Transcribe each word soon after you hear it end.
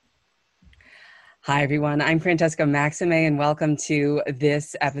Hi, everyone. I'm Francesca Maxime, and welcome to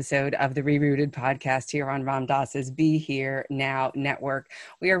this episode of the Rerooted podcast here on Ram Dass's Be Here Now network.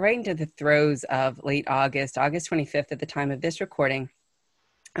 We are right into the throes of late August, August 25th at the time of this recording.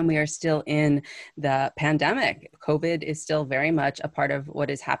 And we are still in the pandemic. COVID is still very much a part of what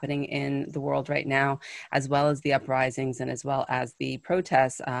is happening in the world right now, as well as the uprisings and as well as the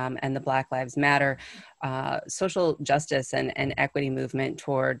protests and the Black Lives Matter social justice and equity movement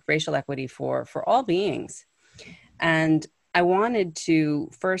toward racial equity for all beings. And I wanted to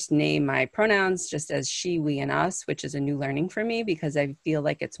first name my pronouns just as she, we, and us, which is a new learning for me because I feel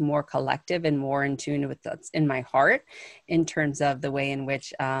like it's more collective and more in tune with what's in my heart in terms of the way in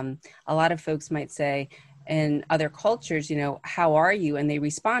which a lot of folks might say in other cultures, how are you? And they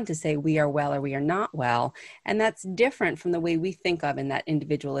respond to say, we are well or we are not well. And that's different from the way we think of in that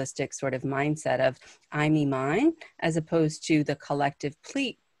individualistic sort of mindset of I, me, mine, as opposed to the collective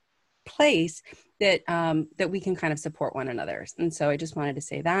place that we can kind of support one another. And so I just wanted to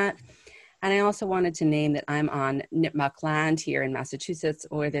say that. And I also wanted to name that I'm on Nipmuc land here in Massachusetts,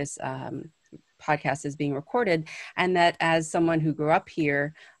 where this podcast is being recorded, and that as someone who grew up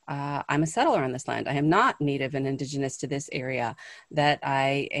here, I'm a settler on this land. I am not native and indigenous to this area, that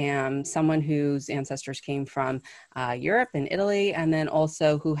I am someone whose ancestors came from Europe and Italy, and then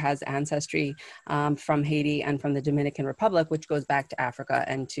also who has ancestry from Haiti and from the Dominican Republic, which goes back to Africa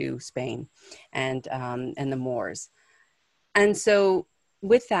and to Spain and the Moors. And so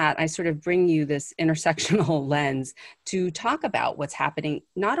with that, I sort of bring you this intersectional lens to talk about what's happening,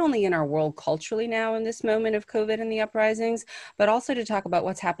 not only in our world culturally now in this moment of COVID and the uprisings, but also to talk about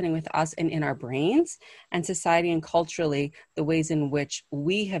what's happening with us and in our brains and society and culturally, the ways in which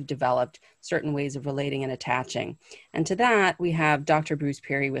we have developed certain ways of relating and attaching. And to that, we have Dr. Bruce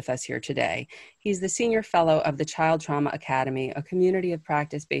Perry with us here today. He's the Senior Fellow of the Child Trauma Academy, a community of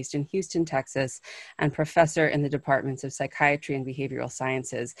practice based in Houston, Texas, and professor in the departments of psychiatry and behavioral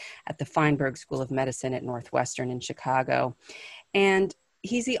sciences at the Feinberg School of Medicine at Northwestern in Chicago. And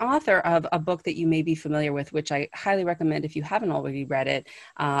he's the author of a book that you may be familiar with, which I highly recommend if you haven't already read it,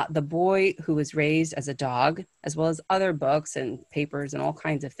 The Boy Who Was Raised as a Dog, as well as other books and papers and all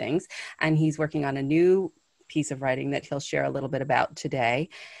kinds of things. And he's working on a new piece of writing that he'll share a little bit about today.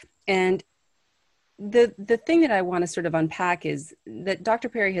 And the thing that I want to sort of unpack is that Dr.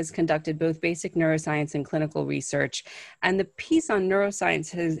 Perry has conducted both basic neuroscience and clinical research. And the piece on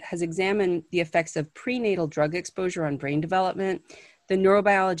neuroscience has examined the effects of prenatal drug exposure on brain development, the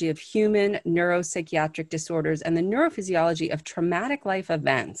neurobiology of human neuropsychiatric disorders, and the neurophysiology of traumatic life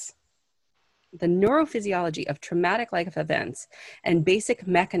events. The neurophysiology of traumatic life events and basic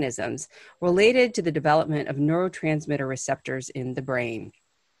mechanisms related to the development of neurotransmitter receptors in the brain.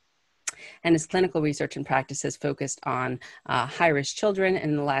 And his clinical research and practice has focused on high-risk children.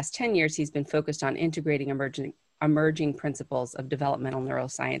 And in the last 10 years, he's been focused on integrating emerging principles of developmental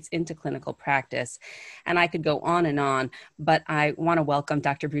neuroscience into clinical practice. And I could go on, but I want to welcome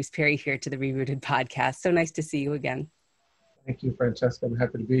Dr. Bruce Perry here to the Rerooted podcast. So nice to see you again. Thank you, Francesca. I'm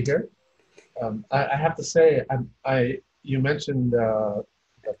happy to be here. I have to say, you mentioned the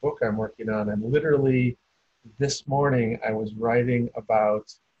book I'm working on, and literally this morning I was writing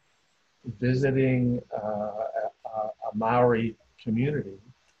about visiting a Maori community.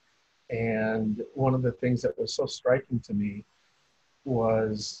 And one of the things that was so striking to me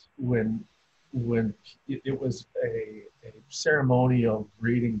was when it was a ceremonial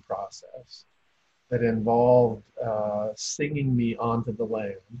greeting process that involved singing me onto the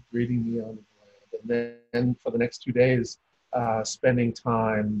land, greeting me onto the land, and then for the next 2 days, spending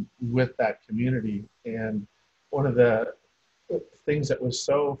time with that community. And one of the things that was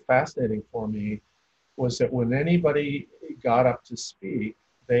so fascinating for me was that when anybody got up to speak,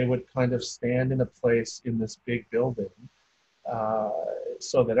 they would kind of stand in a place in this big building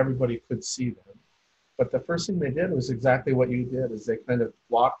so that everybody could see them. But the first thing they did was exactly what you did, is they kind of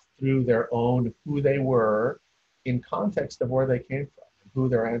walked through their own, who they were in context of where they came from, and who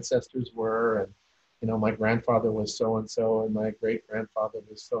their ancestors were. And, my grandfather was so-and-so, and my great-grandfather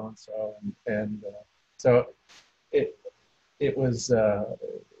was so-and-so. And so it was,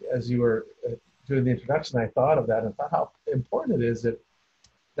 as you were doing the introduction, I thought of that and thought how important it is that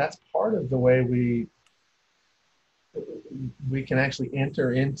that's part of the way we can actually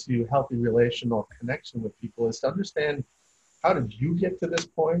enter into healthy relational connection with people, is to understand, how did you get to this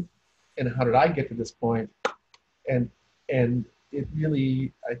point, and how did I get to this point? And it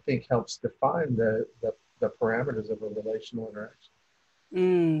really, I think, helps define the parameters of a relational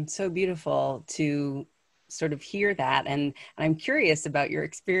interaction. So beautiful to sort of hear that. And I'm curious about your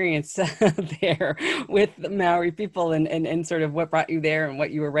experience there with the Maori people and sort of what brought you there and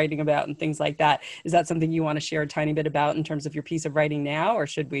what you were writing about and things like that. Is that something you want to share a tiny bit about in terms of your piece of writing now, or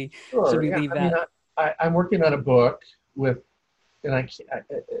should Sure. we Yeah. leave I mean, that? I'm working on a book with, and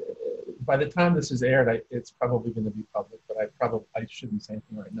by the time this is aired, it's probably going to be public, but I shouldn't say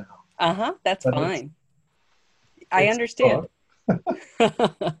anything right now. Uh-huh, that's But fine. I it's a understand.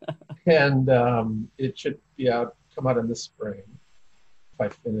 book, and it should be come out in the spring if I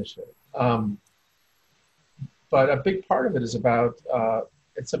finish it. But a big part of it is about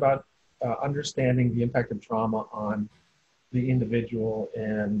it's about understanding the impact of trauma on the individual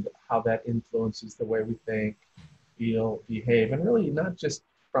and how that influences the way we think, feel, behave, and really not just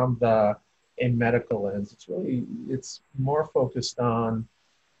from a medical lens. It's more focused on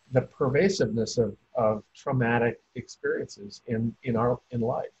the pervasiveness of traumatic experiences in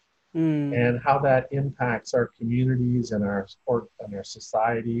life Mm, and how that impacts our communities and our sport and our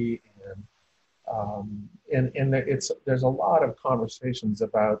society and there's a lot of conversations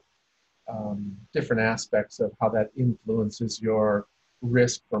about different aspects of how that influences your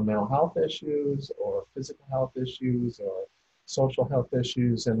risk for mental health issues or physical health issues or social health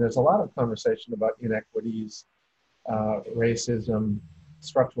issues. And there's a lot of conversation about inequities, racism,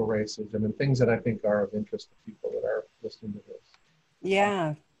 structural racism, and things that I think are of interest to people that are listening to this.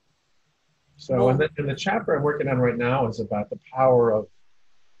 yeah. So, Well, and the chapter I'm working on right now is about the power of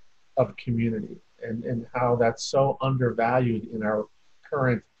community and how that's so undervalued in our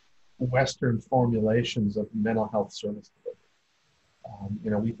current Western formulations of mental health service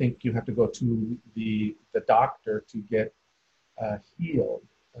delivery. We think you have to go to the doctor to get healed,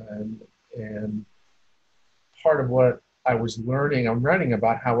 and part of what I was learning, I'm writing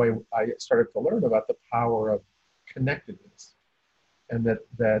about how I started to learn about the power of connectedness, and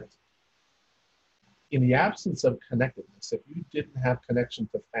that in the absence of connectedness, if you didn't have connection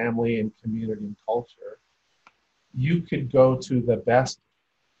to family and community and culture, you could go to the best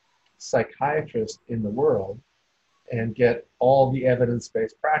psychiatrist in the world and get all the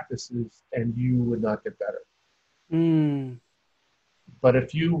evidence-based practices and you would not get better. mm, But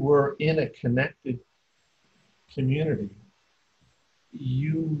if you were in a connected community,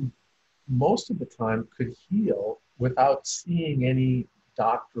 you most of the time could heal without seeing any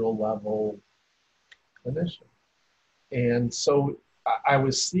doctoral level clinician. And so I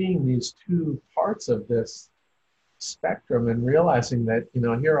was seeing these two parts of this spectrum and realizing that,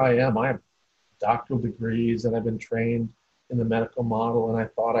 here I am, I have doctoral degrees and I've been trained in the medical model, and I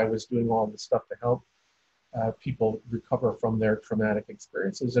thought I was doing all this stuff to help people recover from their traumatic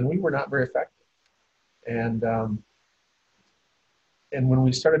experiences, and we were not very effective. And when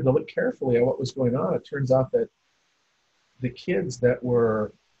we started to look carefully at what was going on, it turns out that the kids that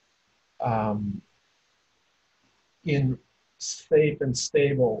were in safe and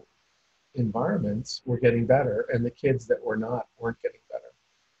stable environments were getting better, and the kids that were not weren't getting better.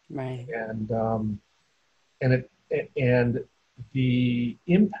 right. And the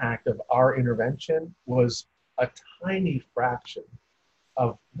impact of our intervention was a tiny fraction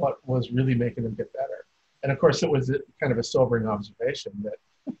of what was really making them get better. And of course, it was kind of a sobering observation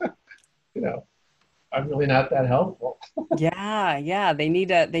that, I'm really not that helpful. Yeah, yeah. They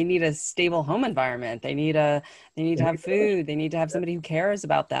need a stable home environment. They need to have food. They need to have somebody who cares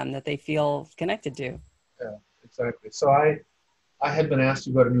about them that they feel connected to. Yeah, exactly. So I had been asked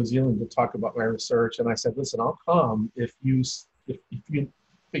to go to New Zealand to talk about my research, and I said, listen, I'll come if you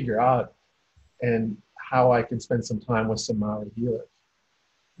figure out and how I can spend some time with some Maori healers.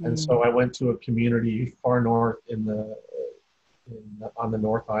 And so Mm, I went to a community far north on the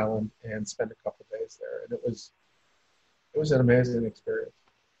North Island and spent a couple of days there, and it was an amazing experience.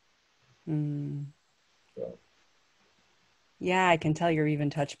 mm. So, Yeah, I can tell you're even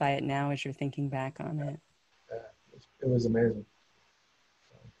touched by it now as you're thinking back on it. yeah, it was amazing.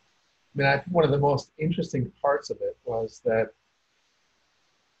 So, I mean, I think one of the most interesting parts of it was that,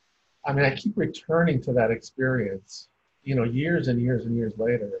 I mean, I keep returning to that experience, years and years and years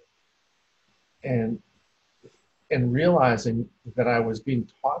later, and realizing that I was being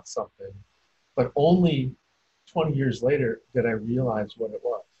taught something, but only 20 years later did I realize what it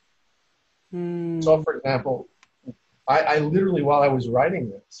was. So, Mm, for example, I literally, while I was writing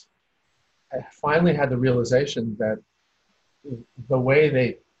this, I finally had the realization that the way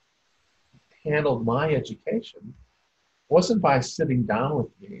they handled my education wasn't by sitting down with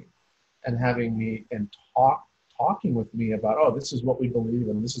me and having me and talking with me about, oh, this is what we believe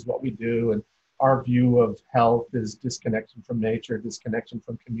and this is what we do, and our view of health is disconnection from nature, disconnection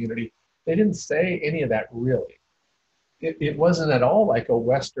from community. They didn't say any of that really. it wasn't at all like a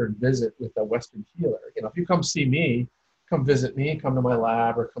Western visit with a Western healer. If you come see me, come visit me, come to my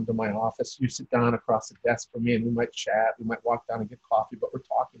lab or come to my office, you sit down across the desk from me and we might chat, we might walk down and get coffee, but we're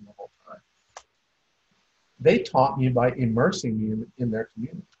talking the whole time. They taught me by immersing me in their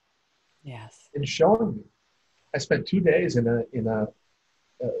community. Yes. And showing me. I spent 2 days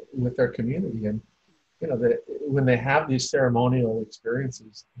with their community, and when they have these ceremonial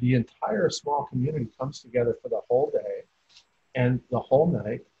experiences, the entire small community comes together for the whole day and the whole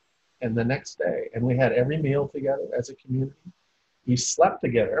night and the next day. And we had every meal together as a community. We slept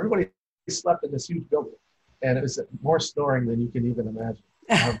together. Everybody slept in this huge building, and it was more snoring than you can even imagine.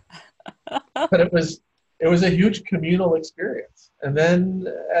 But it was a huge communal experience. And then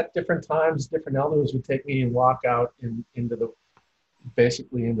at different times, different elders would take me and walk out into the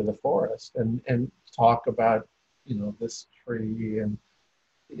forest and talk about, this tree and,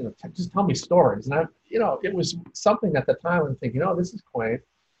 just tell me stories. And it was something at the time I'm thinking, oh, this is quaint.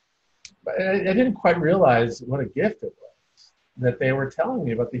 But I didn't quite realize what a gift it was that they were telling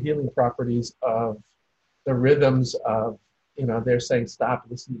me about the healing properties of the rhythms of, they're saying, stop,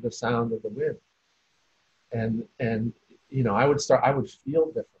 listen to the sound of the wind. And I would feel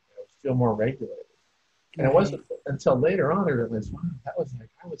differently. I would feel more regulated. And it wasn't until later on I realized, wow, that was like,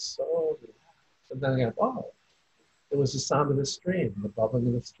 I was so relaxed. And then I got, oh, it was the sound of the stream, the bubbling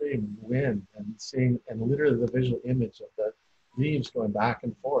of the stream, and the wind, and seeing, and literally the visual image of the leaves going back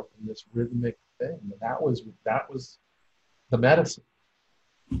and forth in this rhythmic thing. And that was the medicine.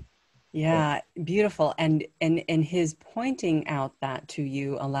 Yeah, beautiful. And his pointing out that to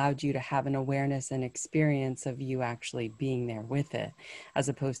you allowed you to have an awareness and experience of you actually being there with it, as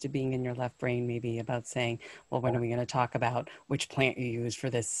opposed to being in your left brain, maybe about saying, well, when are we going to talk about which plant you use for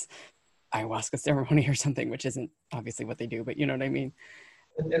this ayahuasca ceremony or something, which isn't obviously what they do, but you know what I mean?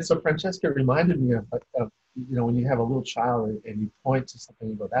 And so Francesca reminded me of when you have a little child and you point to something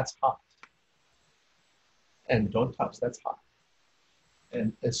and you go, that's hot. And don't touch, that's hot.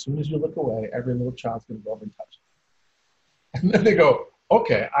 And as soon as you look away, every little child's going to go over and touch it. And then they go,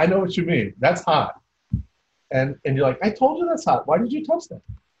 okay, I know what you mean. That's hot. And you're like, I told you that's hot. Why did you touch that?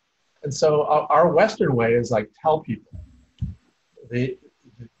 And so our Western way is like, tell people.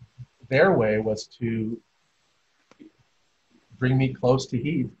 Their way was to bring me close to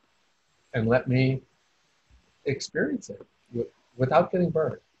heat and let me experience it without getting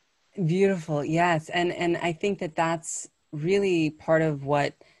burned. Beautiful. Yes. And I think that that's really part of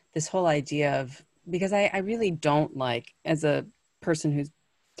what this whole idea of, because I really don't like, as a person who's,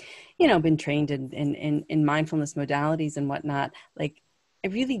 been trained in mindfulness modalities and whatnot, like, I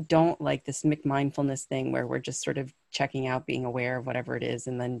really don't like this McMindfulness thing where we're just sort of checking out, being aware of whatever it is,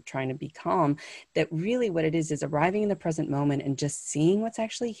 and then trying to be calm. That really what it is arriving in the present moment and just seeing what's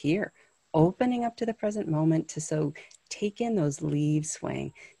actually here, opening up to the present moment to take in those leaves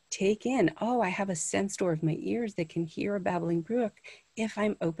swaying, take in, oh, I have a sense door of my ears that can hear a babbling brook if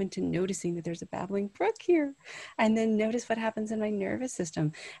I'm open to noticing that there's a babbling brook here. And then notice what happens in my nervous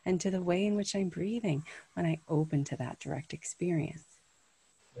system and to the way in which I'm breathing when I open to that direct experience.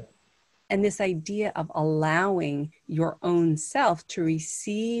 Yeah. And this idea of allowing your own self to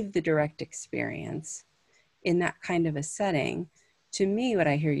receive the direct experience in that kind of a setting, to me, what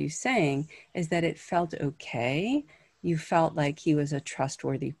I hear you saying is that it felt okay. You felt like he was a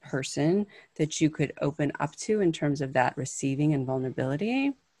trustworthy person that you could open up to in terms of that receiving and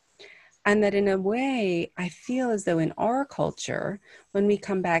vulnerability. And that in a way, I feel as though in our culture, when we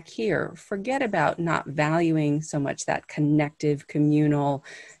come back here, forget about not valuing so much that connective, communal,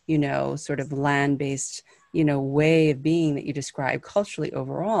 sort of land-based, way of being that you describe culturally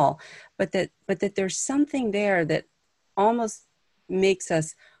overall, but that there's something there that almost makes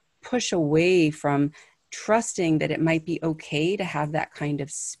us push away from trusting that it might be okay to have that kind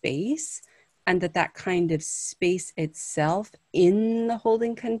of space, and that kind of space itself in the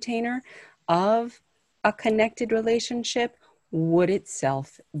holding container of a connected relationship would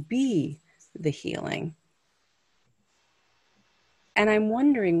itself be the healing. And I'm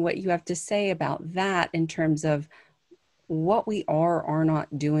wondering what you have to say about that in terms of what we are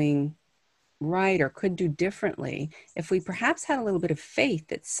not doing right or could do differently if we perhaps had a little bit of faith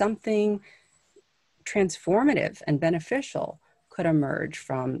that something transformative and beneficial could emerge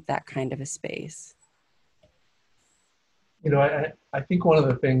from that kind of a space. I think one of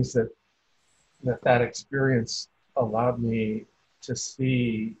the things that experience allowed me to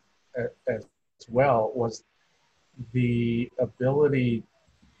see as well was the ability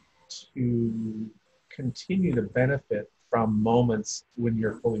to continue to benefit from moments when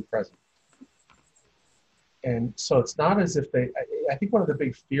you're fully present. And so it's not as if I think one of the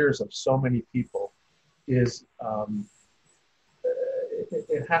big fears of so many people is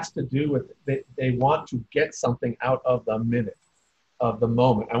it has to do with they want to get something out of the minute, of the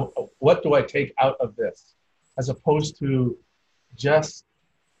moment. What do I take out of this? As opposed to just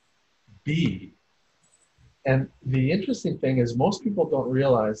be. And the interesting thing is most people don't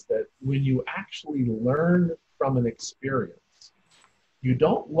realize that when you actually learn from an experience, you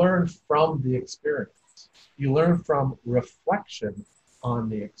don't learn from the experience. You learn from reflection on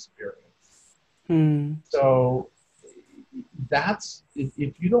the experience. So that's,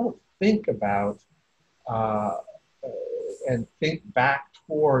 if you don't think about uh, and think back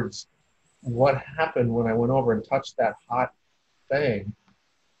towards what happened when I went over and touched that hot thing,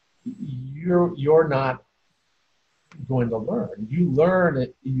 you're not going to learn. You learn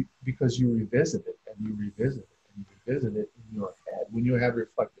it because you revisit it and you revisit it and you revisit it in your head when you have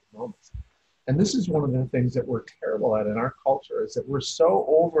reflective moments. And this is one of the things that we're terrible at in our culture, is that we're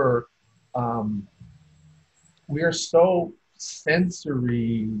so we are so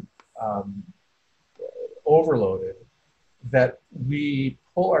sensory overloaded that we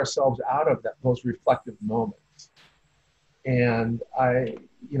pull ourselves out of those reflective moments. And I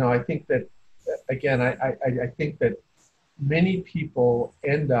think that, again, I think that many people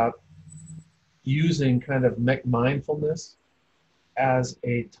end up using kind of mindfulness as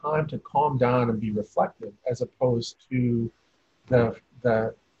a time to calm down and be reflective, as opposed to the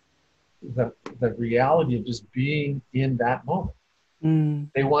reality of just being in that moment.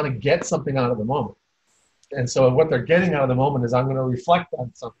 They want to get something out of the moment. And so what they're getting out of the moment is, I'm going to reflect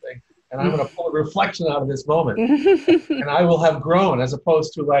on something, and I'm going to pull a reflection out of this moment, and I will have grown, as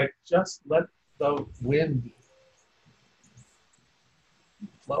opposed to like, just let the wind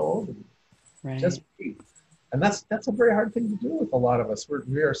flow over you. Right. Just breathe. And that's a very hard thing to do with a lot of us.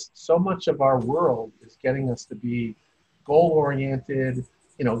 We are so much of our world is getting us to be goal oriented,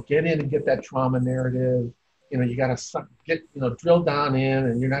 get in and get that trauma narrative. You got to drill down in,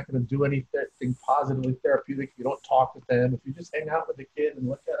 and you're not going to do anything positively therapeutic if you don't talk with them. If you just hang out with the kid and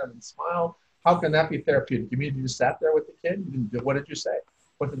look at them and smile, how can that be therapeutic? You mean you just sat there with the kid? You didn't do, what did you say?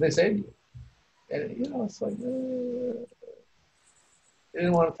 What did they say to you? And, it's like, they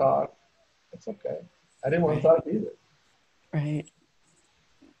didn't want to talk. It's okay. I didn't want to talk either. Right.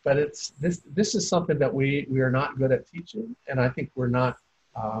 But this is something that we are not good at teaching, and I think we're not.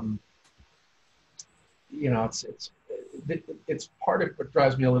 It's part of what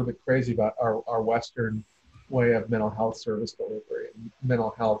drives me a little bit crazy about our Western way of mental health service delivery and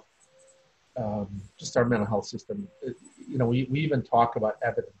mental health, just our mental health system. We even talk about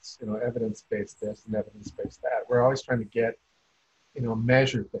evidence, evidence-based this and evidence-based that. We're always trying to get,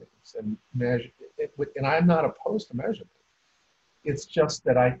 measure things and measure it. And I'm not opposed to measurement. It's just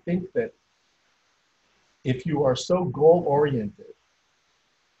that I think that if you are so goal-oriented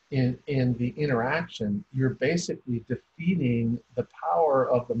in the interaction, you're basically defeating the power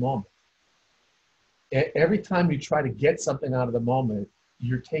of the moment. Every time you try to get something out of the moment,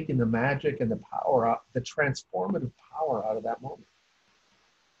 you're taking the magic and the power out, the transformative power out of that moment.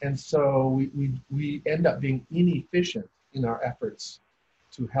 And so we end up being inefficient in our efforts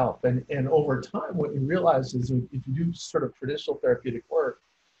to help. And over time, what you realize is, if you do sort of traditional therapeutic work,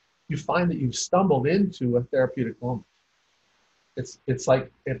 you find that you've stumbled into a therapeutic moment. It's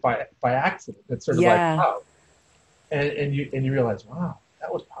like by accident. It's sort of like, wow. And you realize, wow,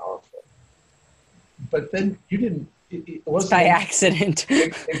 that was powerful. But then you didn't. It wasn't by accident.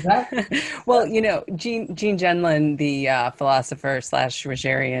 Exactly. Well, Gene Gendlin, the philosopher /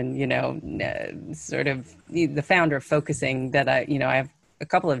 Rogerian, sort of the founder of focusing, that I have a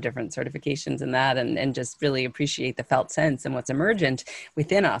couple of different certifications in that, and just really appreciate the felt sense and what's emergent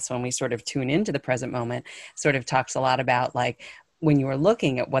within us when we sort of tune into the present moment. Sort of talks a lot about, like, when you were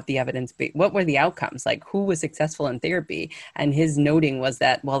looking at what the evidence, what were the outcomes, like who was successful in therapy, and his noting was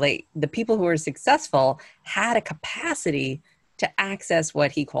that, well, the people who were successful had a capacity to access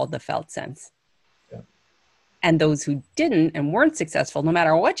what he called the felt sense. Yeah. And those who didn't and weren't successful, no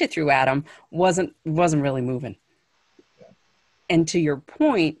matter what you threw at them, wasn't really moving. Yeah. And to your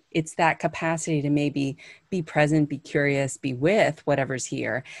point, it's that capacity to maybe be present, be curious, be with whatever's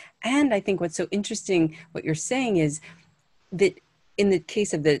here. And I think what's so interesting, what you're saying is that in the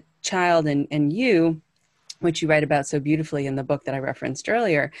case of the child and you, which you write about so beautifully in the book that I referenced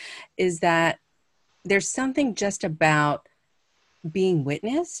earlier, is that there's something just about being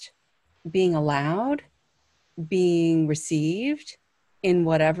witnessed, being allowed, being received in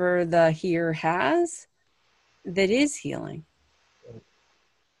whatever the here has, that is healing.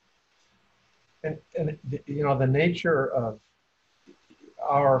 And the nature of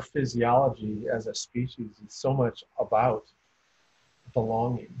our physiology as a species is so much about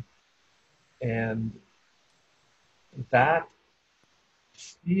belonging, and that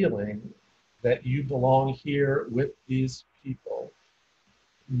feeling that you belong here with these people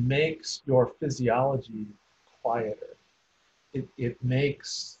makes your physiology quieter. It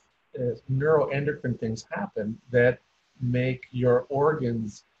makes neuroendocrine things happen that make your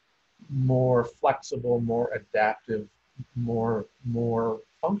organs more flexible, more adaptive, more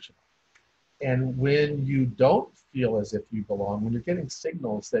functional. And when you don't feel as if you belong, when you're getting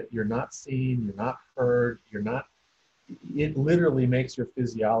signals that you're not seen, you're not heard, it literally makes your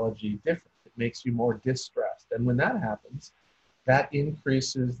physiology different. It makes you more distressed. And when that happens, that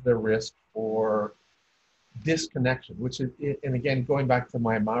increases the risk for disconnection, which is, and again, going back to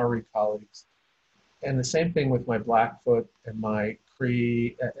my Maori colleagues, and the same thing with my Blackfoot and my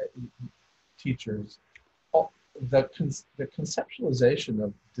Cree teachers, the conceptualization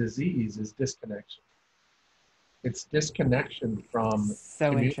of disease is disconnection. It's disconnection from So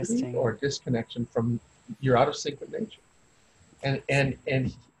community interesting. or disconnection from, you're out of sync with nature.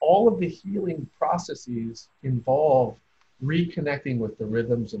 And all of the healing processes involve reconnecting with the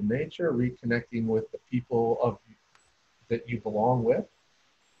rhythms of nature, reconnecting with the people that you belong with,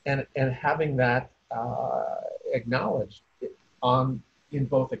 and having that acknowledged in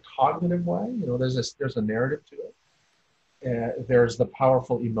both a cognitive way. There's a narrative to it. There's the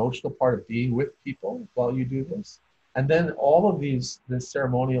powerful emotional part of being with people while you do this. And then all of the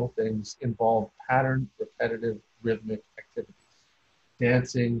ceremonial things involve patterned, repetitive, rhythmic activities.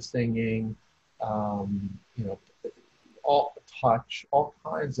 Dancing, singing, all touch, all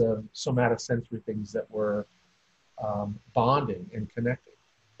kinds of somatosensory things that were bonding and connecting.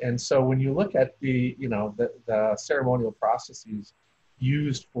 And so when you look at the ceremonial processes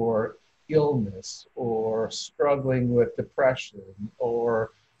used for illness or struggling with depression or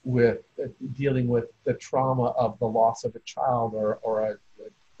with dealing with the trauma of the loss of a child or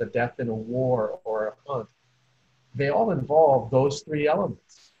the death in a war or a hunt, they all involve those three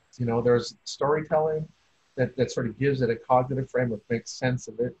elements. There's storytelling that sort of gives it a cognitive framework, makes sense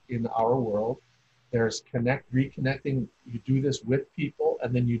of it in our world. There's reconnecting. You do this with people,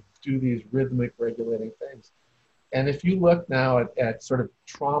 and then you do these rhythmic regulating things. And if you look now at sort of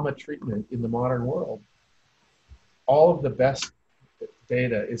trauma treatment in the modern world, all of the best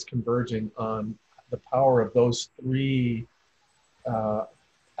data is converging on the power of those three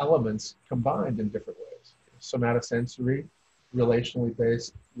elements combined in different ways. Somatosensory, relationally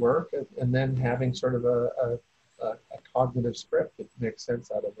based work, and then having sort of a cognitive script that makes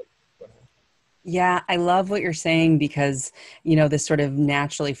sense out of it. Yeah, I love what you're saying because, this sort of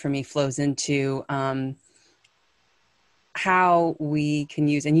naturally for me flows into how we can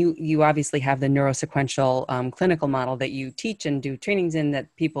use, and you obviously have the neurosequential clinical model that you teach and do trainings in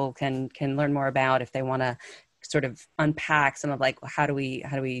that people can learn more about if they want to sort of unpack some of like, how do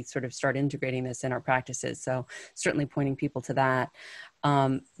we sort of start integrating this in our practices? So certainly pointing people to that.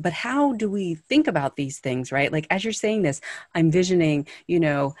 But how do we think about these things, right? Like, as you're saying this, I'm visioning,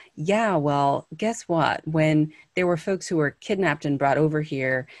 well, guess what? When there were folks who were kidnapped and brought over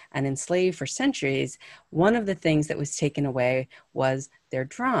here and enslaved for centuries, one of the things that was taken away was their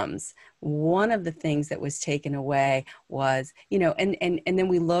drums. One of the things that was taken away was, and then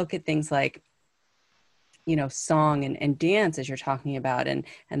we look at things like, song and dance, as you're talking about, and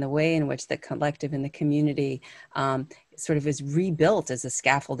the way in which the collective and the community sort of is rebuilt as a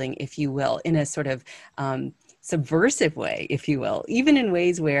scaffolding, if you will, in a sort of subversive way, if you will, even in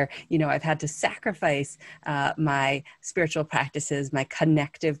ways where, I've had to sacrifice my spiritual practices, my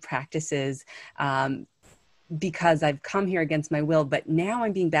connective practices, because I've come here against my will, but now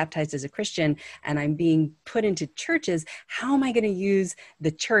I'm being baptized as a Christian and I'm being put into churches. How am I going to use the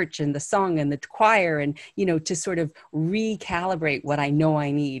church and the song and the choir and, to sort of recalibrate what I know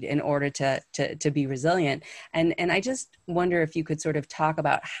I need in order to be resilient? And I just wonder if you could sort of talk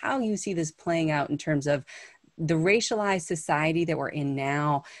about how you see this playing out in terms of the racialized society that we're in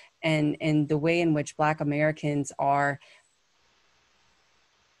now and the way in which Black Americans are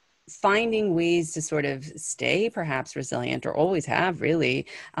finding ways to sort of stay perhaps resilient or always have really,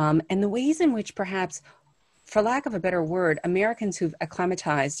 and the ways in which perhaps, for lack of a better word, Americans who've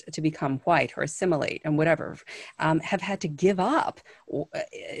acclimatized to become white or assimilate and whatever, have had to give up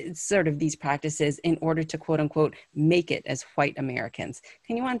sort of these practices in order to quote unquote make it as white Americans.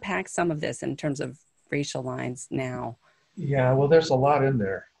 Can you unpack some of this in terms of racial lines now? Yeah, well, there's a lot in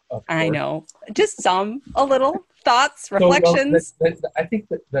there, of I course. know, just a little thoughts, So, well, reflections. I think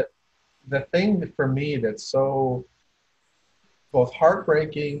that the thing for me that's so both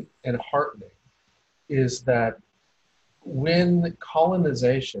heartbreaking and heartening is that when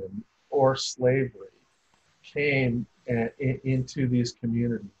colonization or slavery came into these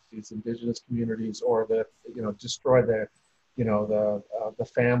communities, these indigenous communities, or destroy the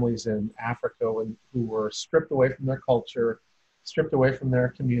families in Africa who were stripped away from their culture, stripped away from their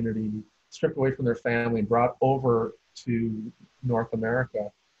community, stripped away from their family, and brought over to North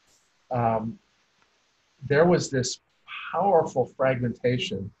America. There was this powerful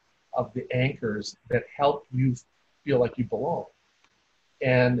fragmentation of the anchors that help you feel like you belong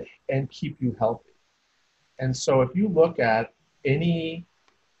and keep you healthy. And so if you look at any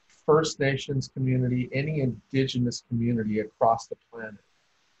First Nations community, any indigenous community across the planet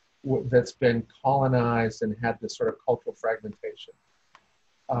that's been colonized and had this sort of cultural fragmentation,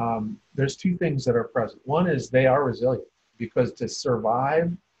 there's two things that are present. One is they are resilient, because to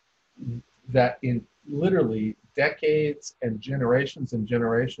survive that in literally decades and generations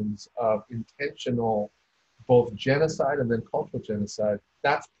of intentional both genocide and then cultural genocide,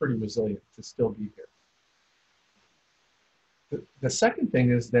 that's pretty resilient to still be here. The second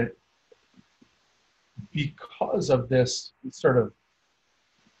thing is that because of this sort of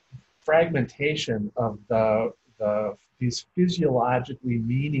fragmentation of these physiologically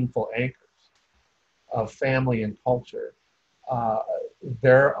meaningful anchors of family and culture,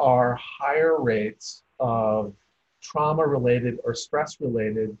 there are higher rates of trauma-related or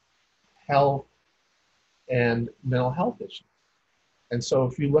stress-related health and mental health issues. And so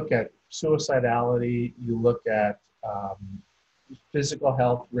if you look at suicidality, you look at physical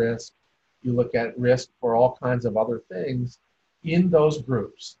health risk, you look at risk for all kinds of other things in those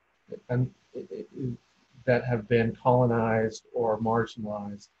groups and that have been colonized or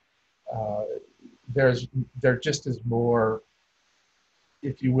marginalized. There just is more,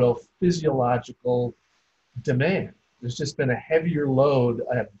 if you will, physiological demand. There's just been a heavier load,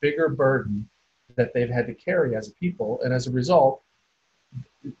 a bigger burden that they've had to carry as a people, and as a result,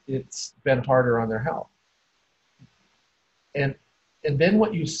 it's been harder on their health. And then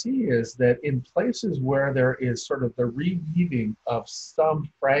what you see is that in places where there is sort of the reweaving of some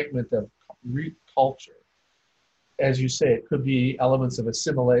fragment of culture, as you say, it could be elements of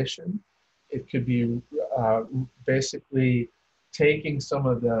assimilation. It could be basically taking some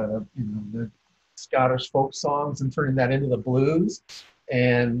of the Scottish folk songs and turning that into the blues,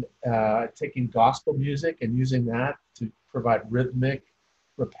 and taking gospel music and using that to provide rhythmic,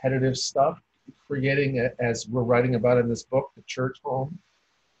 repetitive stuff, creating, as we're writing about in this book, the church home,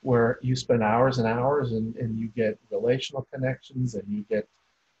 where you spend hours and hours and you get relational connections, and you get,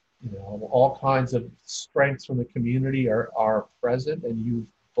 all kinds of strengths from the community are present, and you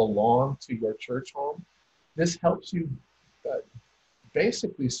belong to your church home. This helps you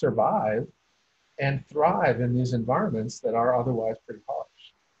basically survive and thrive in these environments that are otherwise pretty harsh.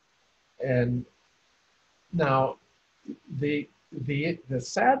 And now the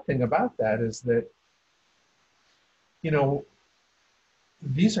sad thing about that is that,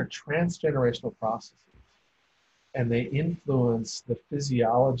 these are transgenerational processes, and they influence the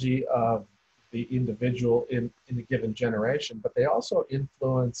physiology of the individual in a given generation, but they also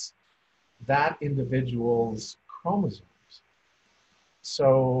influence that individual's chromosomes.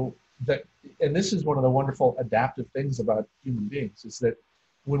 So and this is one of the wonderful adaptive things about human beings, is that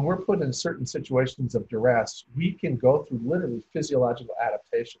when we're put in certain situations of duress, we can go through literally physiological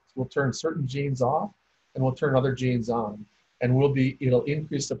adaptations. We'll turn certain genes off and we'll turn other genes on, and it'll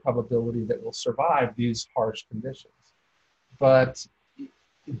increase the probability that we'll survive these harsh conditions. But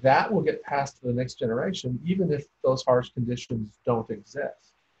that will get passed to the next generation, even if those harsh conditions don't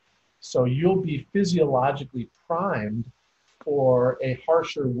exist. So you'll be physiologically primed for a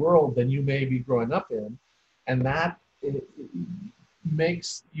harsher world than you may be growing up in, and that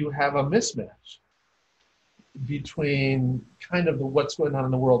makes you have a mismatch between kind of what's going on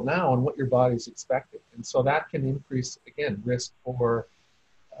in the world now and what your body's expecting. And so that can increase, again, risk for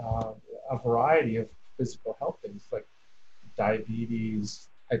a variety of physical health things like diabetes,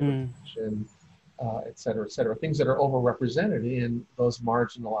 hypertension, et cetera, things that are overrepresented in those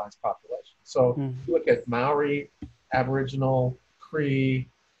marginalized populations. So you look at Maori, Aboriginal, Cree,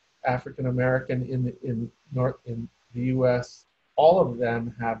 African American in the U.S., all of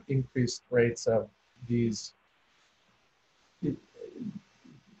them have increased rates of these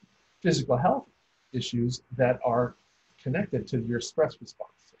physical health issues that are connected to your stress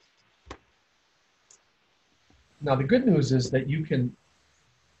response. Now, the good news is that you can,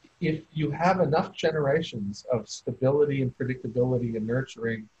 if you have enough generations of stability and predictability and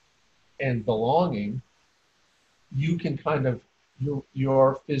nurturing and belonging, you can kind of,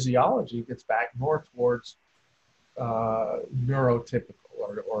 your physiology gets back more towards neurotypical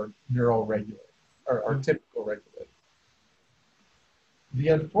or neuroregulated or typical regulated. The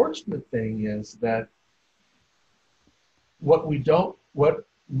unfortunate thing is that what we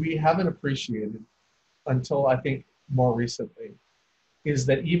haven't appreciated until I think more recently is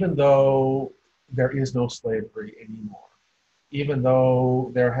that even though there is no slavery anymore, even though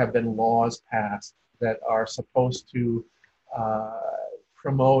there have been laws passed that are supposed to uh,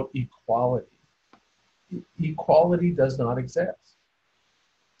 promote equality, equality does not exist.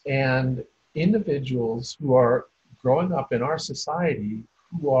 And individuals who are growing up in our society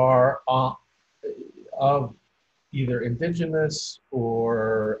who are of either indigenous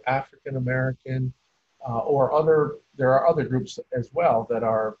or African American or other, there are other groups as well that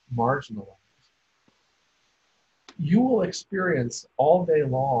are marginalized. You will experience all day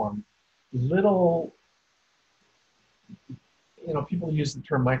long little, people use the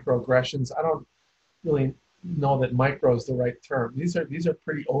term microaggressions. I don't really know that micro is the right term. These are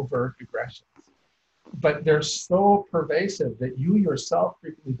pretty overt aggressions, but they're so pervasive that you yourself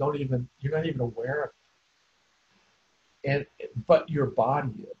frequently you're not even aware of it. But your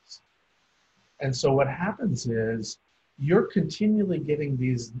body is. And so what happens is you're continually getting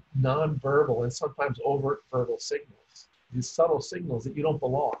these nonverbal and sometimes overt verbal signals, these subtle signals that you don't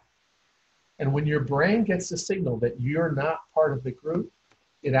belong. And when your brain gets the signal that you're not part of the group,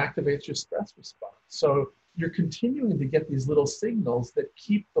 it activates your stress response. So you're continuing to get these little signals that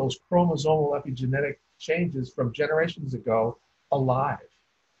keep those chromosomal epigenetic changes from generations ago alive.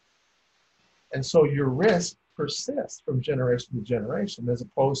 And so your risk persists from generation to generation as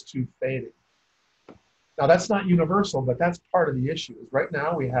opposed to fading. Now that's not universal, but that's part of the issue. Right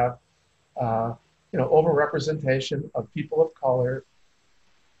now we have, overrepresentation of people of color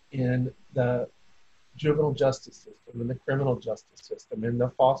in the juvenile justice system, in the criminal justice system, in the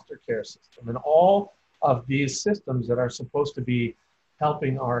foster care system, and all of these systems that are supposed to be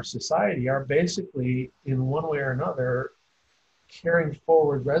helping our society are basically, in one way or another, carrying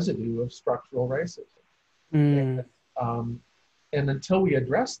forward residue of structural racism. And until we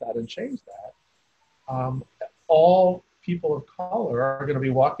address that and change that, all people of color are going to be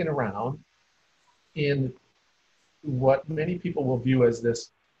walking around in what many people will view as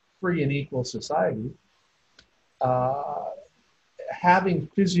this free and equal society, having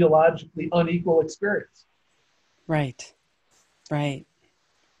physiologically unequal experience. Right. Anyway.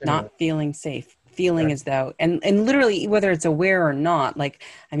 Not feeling safe, feeling as though, and literally, whether it's aware or not, I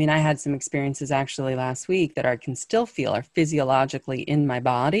had some experiences actually last week that I can still feel are physiologically in my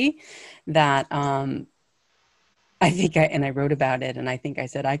body that, I wrote about it, and I think I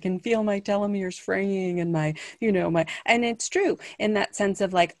said, I can feel my telomeres fraying and and it's true in that sense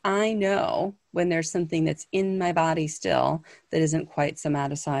of I know when there's something that's in my body still that isn't quite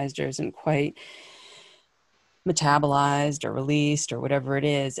somaticized or isn't quite metabolized or released or whatever it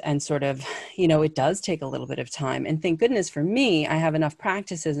is. And sort of, it does take a little bit of time. And thank goodness for me, I have enough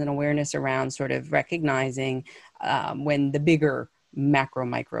practices and awareness around sort of recognizing when the bigger macro,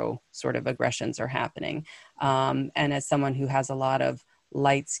 micro sort of aggressions are happening. And as someone who has a lot of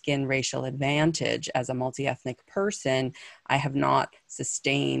light skin racial advantage as a multi-ethnic person, I have not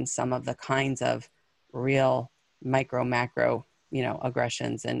sustained some of the kinds of real micro, macro,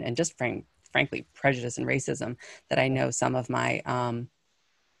 aggressions and just frankly, prejudice and racism that I know some of my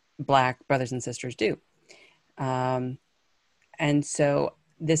Black brothers and sisters do. And so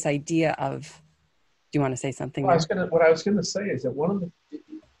this idea of, do you want to say something? Well, what I was going to say is that one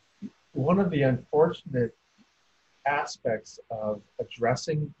of the unfortunate aspects of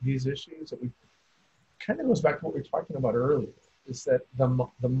addressing these issues, that we kind of goes back to what we were talking about earlier, is that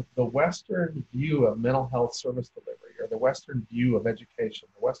the Western view of mental health service delivery, or the Western view of education,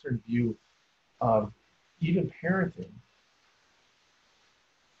 the Western view of even parenting,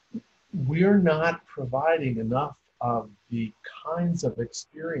 we're not providing enough of the kinds of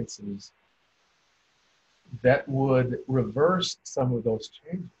experiences that would reverse some of those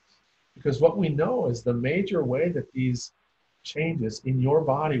changes. Because what we know is the major way that these changes in your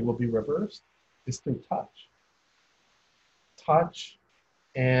body will be reversed is through touch. Touch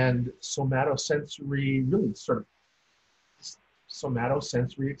and somatosensory, really sort of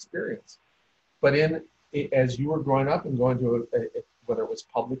somatosensory experience. But as you were growing up and going to whether it was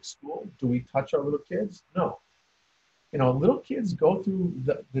public school, do we touch our little kids? No. Little kids go through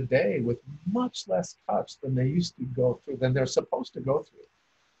the day with much less touch than they used to go through, than they're supposed to go through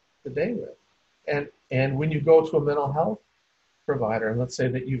the day with. And when you go to a mental health provider, and let's say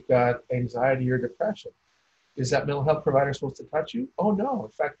that you've got anxiety or depression, is that mental health provider supposed to touch you? Oh, no.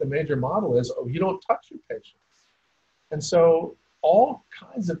 In fact, the major model is, you don't touch your patients. And so all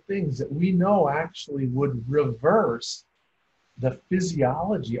kinds of things that we know actually would reverse the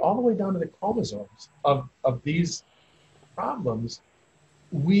physiology all the way down to the chromosomes of these problems,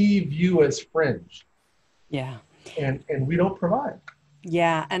 we view as fringe. Yeah. And we don't provide.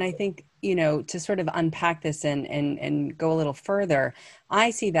 Yeah. And I think to sort of unpack this and go a little further, I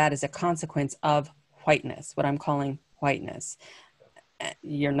see that as a consequence of whiteness, what I'm calling whiteness.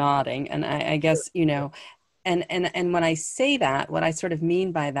 You're nodding. And I guess, and when I say that, what I sort of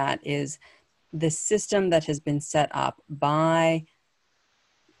mean by that is the system that has been set up by,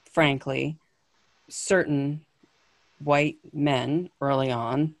 frankly, certain white men early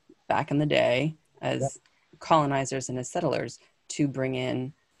on, back in the day, as colonizers and as settlers, to bring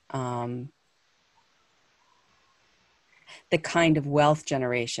in the kind of wealth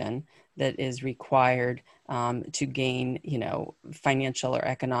generation that is required to gain, financial or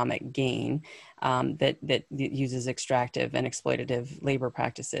economic gain, that uses extractive and exploitative labor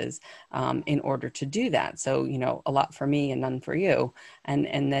practices in order to do that. So, a lot for me and none for you,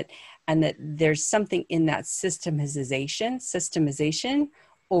 and that there's something in that systemization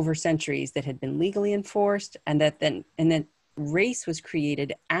over centuries that had been legally enforced, and then race was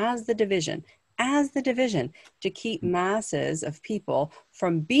created as the division to keep masses of people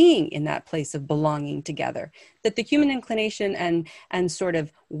from being in that place of belonging together. That the human inclination and sort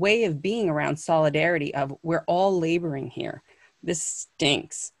of way of being around solidarity of, we're all laboring here. This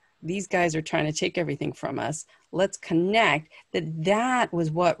stinks. These guys are trying to take everything from us. Let's connect. That was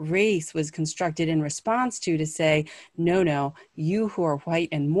what race was constructed in response to say, no, you who are white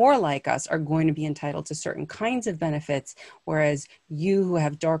and more like us are going to be entitled to certain kinds of benefits, whereas you who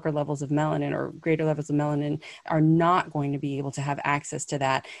have darker levels of melanin or greater levels of melanin are not going to be able to have access to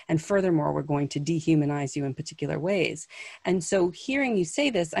that. And furthermore, we're going to dehumanize you in particular ways. And so hearing you say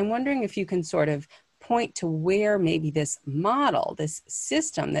this, I'm wondering if you can sort of point to where maybe this model, this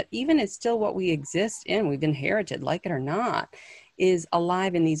system that even is still what we exist in, we've inherited, like it or not, is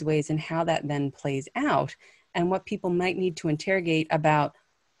alive in these ways, and how that then plays out, and what people might need to interrogate about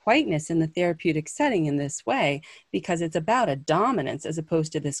whiteness in the therapeutic setting in this way, because it's about a dominance as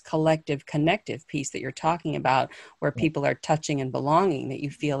opposed to this collective connective piece that you're talking about, where people are touching and belonging, that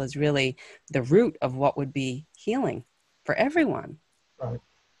you feel is really the root of what would be healing for everyone. Right.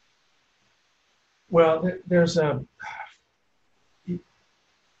 Well, there's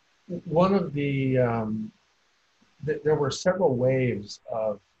one of the, there were several waves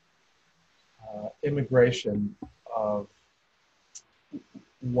of immigration of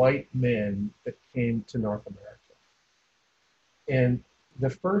white men that came to North America. And the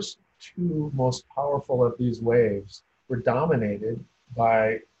first two most powerful of these waves were dominated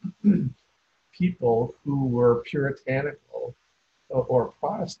by people who were puritanical or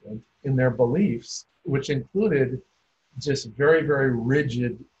Protestant in their beliefs, which included just very, very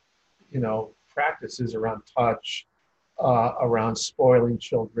rigid, practices around touch, around spoiling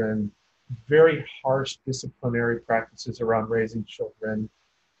children, very harsh disciplinary practices around raising children.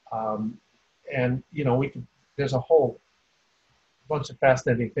 And, there's a whole bunch of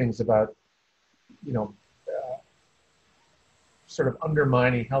fascinating things about, sort of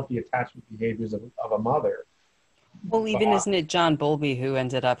undermining healthy attachment behaviors of a mother. Well, even isn't it John Bowlby who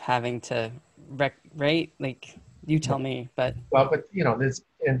ended up having to, right? Like, you tell me, but. Well, but, there's,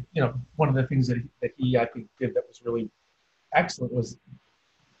 and, one of the things that he, I think, did that was really excellent was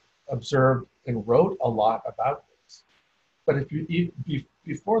observed and wrote a lot about this. But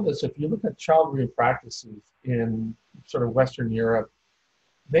before this, if you look at child rearing practices in sort of Western Europe,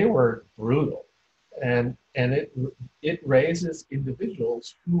 they were brutal. And it raises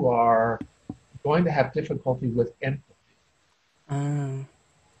individuals who are going to have difficulty with empathy.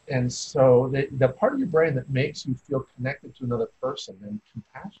 And so the part of your brain that makes you feel connected to another person and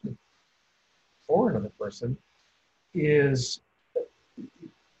compassionate for another person is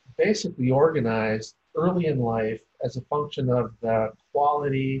basically organized early in life as a function of the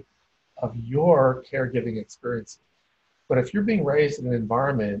quality of your caregiving experiences. But if you're being raised in an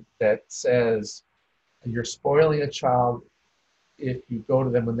environment that says you're spoiling a child if you go to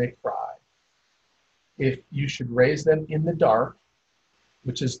them when they cry, if you should raise them in the dark,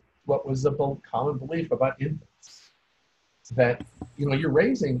 which is what was the common belief about infants, that you're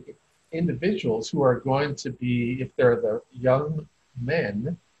raising individuals who are going to be, if they're the young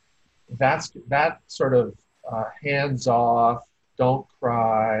men, that sort of hands off, don't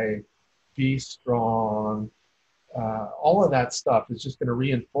cry, be strong, all of that stuff is just going to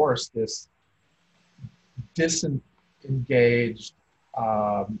reinforce this disengaged,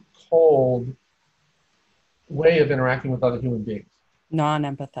 cold way of interacting with other human beings.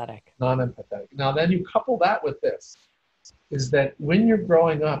 Non-empathetic. Now, then you couple that with this, is that when you're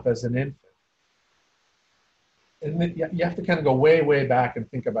growing up as an infant, and then you have to kind of go way, way back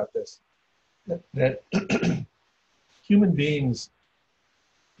and think about this, that human beings,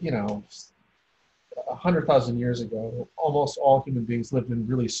 100,000 years ago, almost all human beings lived in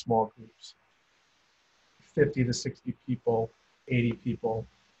really small groups, 50 to 60 people, 80 people.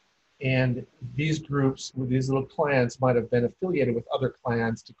 And these groups, with these little clans, might have been affiliated with other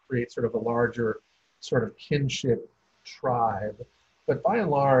clans to create sort of a larger sort of kinship tribe. But by and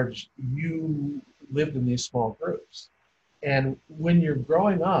large, you lived in these small groups. And when you're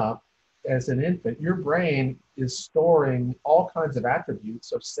growing up as an infant, your brain is storing all kinds of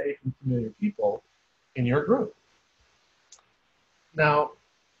attributes of safe and familiar people in your group. Now,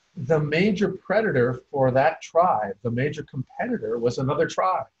 the major predator for that tribe, the major competitor, was another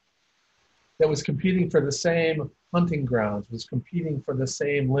tribe that was competing for the same hunting grounds, was competing for the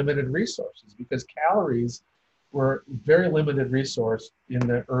same limited resources, because calories were a very limited resource in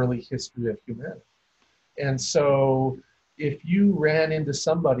the early history of humanity. And so if you ran into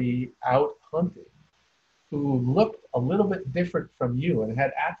somebody out hunting who looked a little bit different from you and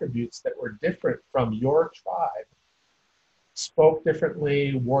had attributes that were different from your tribe, spoke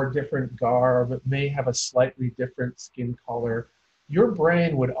differently, wore different garb, may have a slightly different skin color, your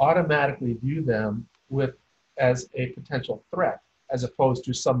brain would automatically view them as a potential threat, as opposed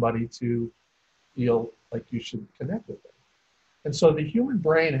to somebody to feel like you should connect with them. And so the human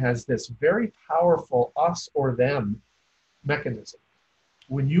brain has this very powerful us or them mechanism.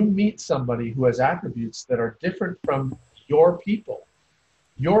 When you meet somebody who has attributes that are different from your people,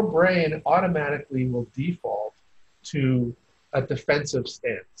 your brain automatically will default to a defensive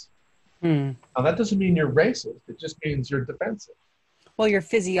stance. Now, that doesn't mean you're racist. It just means you're defensive. Well, your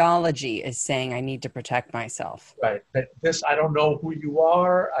physiology is saying, I need to protect myself. Right. That this, I don't know who you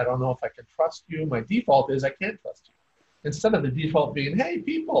are. I don't know if I can trust you. My default is I can't trust you. Instead of the default being, hey,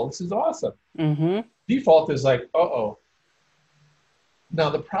 people, this is awesome. Default is like, uh-oh. Now,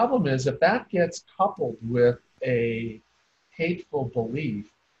 the problem is if that gets coupled with a hateful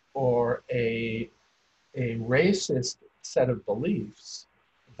belief or a racist set of beliefs,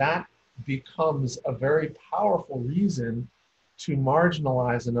 that becomes a very powerful reason to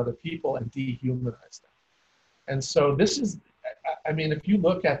marginalize another people and dehumanize them. And so this is, I mean, if you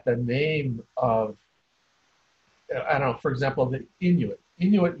look at the name of, I don't know, for example, the Inuit.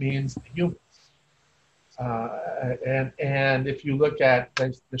 Inuit means humans. And if you look at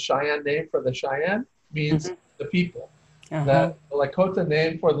the Cheyenne name for the Cheyenne, means the people. The Lakota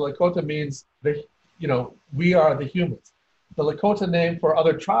name for the Lakota means we are the humans. The Lakota name for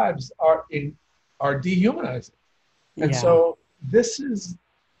other tribes are dehumanizing. And so this is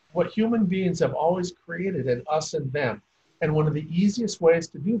what human beings have always created in us and them. And one of the easiest ways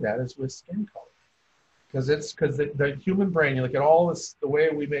to do that is with skin color. Because the human brain, you look at all this, the way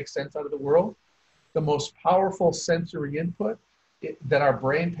we make sense out of the world, the most powerful sensory input that our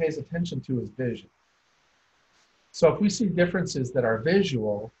brain pays attention to is vision. So if we see differences that are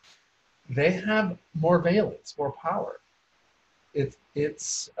visual, they have more valence, more power. And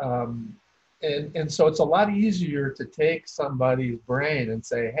so it's a lot easier to take somebody's brain and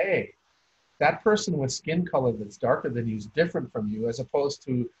say, hey, that person with skin color that's darker than you is different from you, as opposed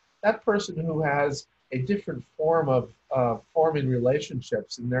to that person who has a different form of forming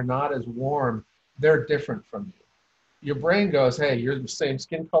relationships and they're not as warm, they're different from you. Your brain goes, hey, you're the same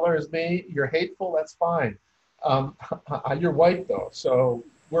skin color as me, you're hateful, that's fine. You're white though, so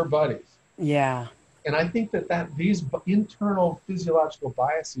we're buddies. Yeah. And I think that these internal physiological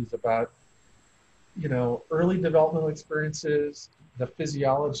biases about, early developmental experiences, the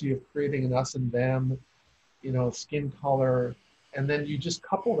physiology of creating an us and them, skin color, and then you just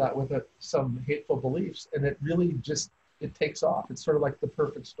couple that with some hateful beliefs, and it really it takes off. It's sort of like the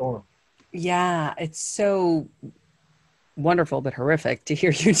perfect storm. Yeah, it's so wonderful but horrific to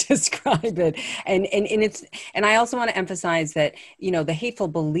hear you describe it. And I also want to emphasize that, the hateful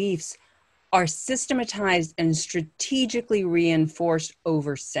beliefs are systematized and strategically reinforced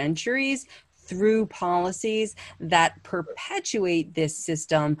over centuries through policies that perpetuate this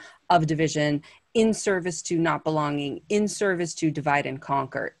system of division in service to not belonging, in service to divide and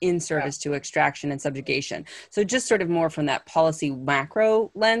conquer, in service to extraction and subjugation. So just sort of more from that policy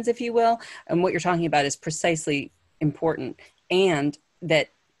macro lens, if you will. And what you're talking about is precisely important. And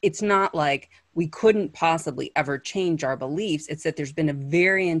that it's not like we couldn't possibly ever change our beliefs. It's that there's been a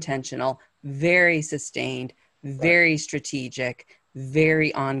very intentional, very sustained, very strategic,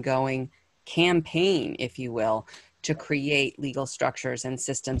 very ongoing campaign, if you will, to create legal structures and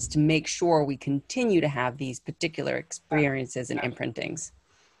systems to make sure we continue to have these particular experiences and imprintings.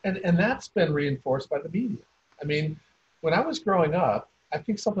 And that's been reinforced by the media. I mean, when I was growing up, I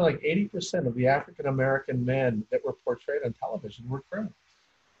think something like 80% of the African-American men that were portrayed on television were criminals.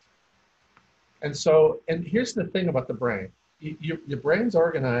 And here's the thing about the brain. Your brain's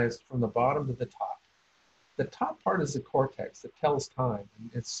organized from the bottom to the top. the top part is the cortex that tells time. And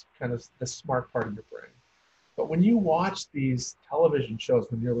it's kind of the smart part of your brain. But when you watch these television shows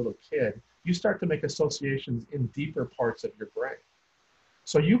when you're a little kid, you start to make associations in deeper parts of your brain.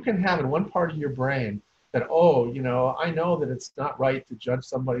 So you can have in one part of your brain that, oh, I know that it's not right to judge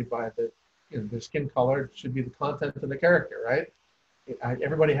somebody by their skin color. It should be the content of the character, right?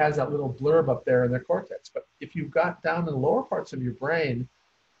 Everybody has that little blurb up there in their cortex. But if you've got down in the lower parts of your brain,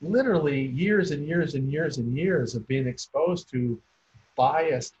 literally years and years and years and years of being exposed to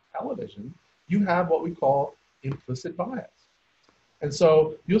biased television, you have what we call implicit bias. And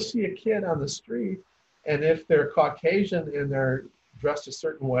so you'll see a kid on the street, and if they're Caucasian and they're dressed a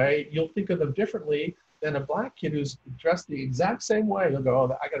certain way, you'll think of them differently than a black kid who's dressed the exact same way. You'll go,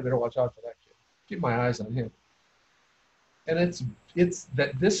 oh, I got to better watch out for that kid. Keep my eyes on him. And it's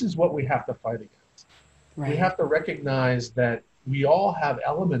that this is what we have to fight against. Right. We have to recognize that we all have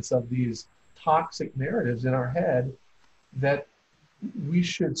elements of these toxic narratives in our head that we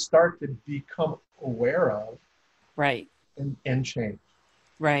should start to become aware of. Right. And change.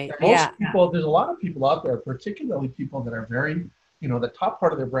 Right. Most people, there's a lot of people out there, particularly people that are very, the top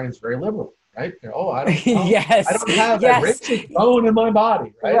part of their brain is very liberal, right? I don't yes. I don't have that racist bone in my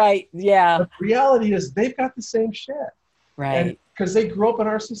body, right? Right. Yeah. The reality is they've got the same shit. Right. Because they grew up in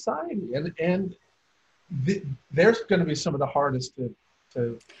our society, and there's going to be some of the hardest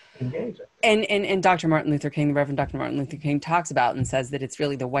to engage. And Dr. Martin Luther King, the Reverend Dr. Martin Luther King, talks about and says that it's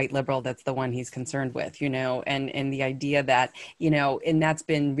really the white liberal that's the one he's concerned with, and the idea that, and that's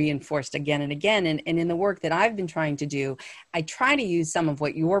been reinforced again and again. And in the work that I've been trying to do, I try to use some of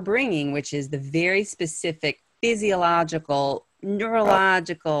what you're bringing, which is the very specific physiological,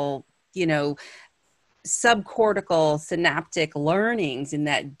 neurological, subcortical synaptic learnings in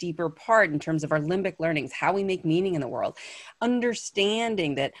that deeper part in terms of our limbic learnings, how we make meaning in the world,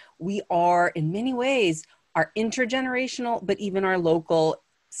 understanding that we are in many ways our intergenerational, but even our local,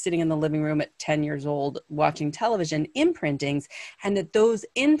 sitting in the living room at 10 years old, watching television imprintings, and that those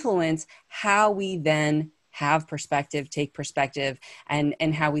influence how we then have perspective, take perspective,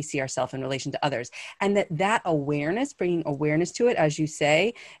 and how we see ourselves in relation to others. And that awareness, bringing awareness to it, as you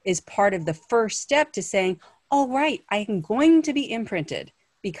say, is part of the first step to saying, all right, I am going to be imprinted,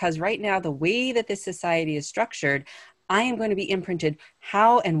 because right now, the way that this society is structured, I am going to be imprinted.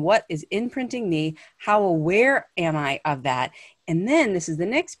 How and what is imprinting me? How aware am I of that? And then this is the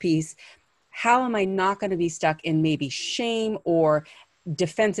next piece. How am I not going to be stuck in maybe shame or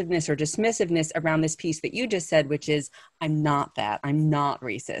defensiveness or dismissiveness around this piece that you just said, which is, I'm not that, I'm not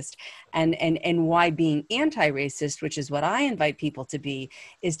racist. And why being anti-racist, which is what I invite people to be,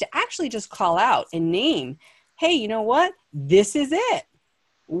 is to actually just call out and name, hey, you know what? This is it.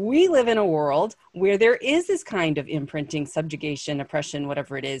 We live in a world where there is this kind of imprinting, subjugation, oppression,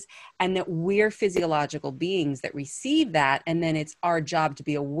 whatever it is, and that we're physiological beings that receive that. And then it's our job to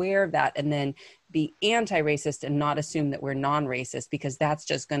be aware of that and then be anti-racist and not assume that we're non-racist, because that's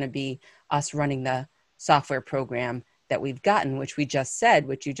just going to be us running the software program that we've gotten, which we just said,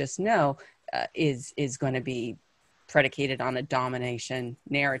 which you just know, is going to be predicated on a domination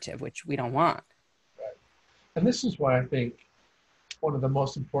narrative, which we don't want. Right. And this is why I think one of the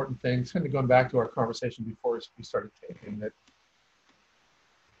most important things, kind of going back to our conversation before we started taping, that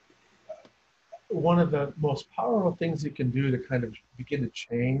one of the most powerful things you can do to kind of begin to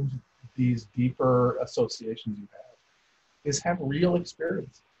change these deeper associations you have is have real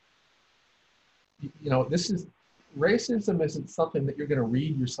experience. Racism isn't something that you're going to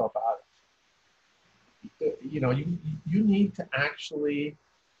read yourself out of. You need to actually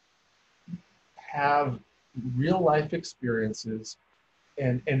have real life experiences.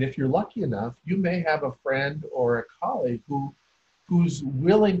 And if you're lucky enough, you may have a friend or a colleague who's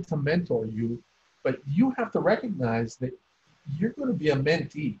willing to mentor you, but you have to recognize that you're going to be a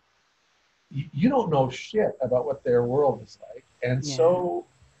mentee. You don't know shit about what their world is like. And so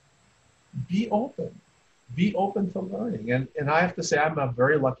be open to learning. And I have to say, I'm a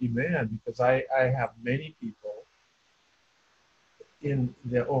very lucky man, because I have many people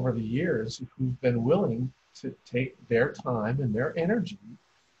over the years who've been willing to take their time and their energy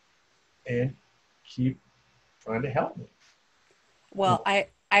and keep trying to help me. Well, I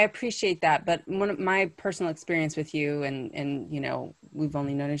appreciate that, but one of my personal experience with you, and we've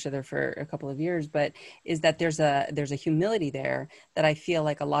only known each other for a couple of years, but is that there's a humility there that I feel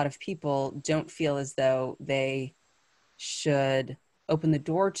like a lot of people don't feel as though they should open the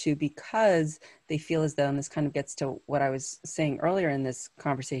door to, because they feel as though, and this kind of gets to what I was saying earlier in this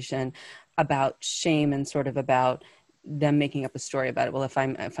conversation about shame and sort of about them making up a story about it. Well, if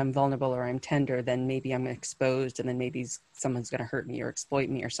I'm vulnerable or I'm tender, then maybe I'm exposed, and then maybe someone's going to hurt me or exploit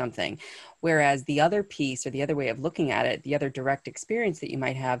me or something. Whereas the other piece, or the other way of looking at it, the other direct experience that you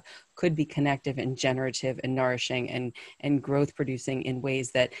might have, could be connective and generative and nourishing and growth producing in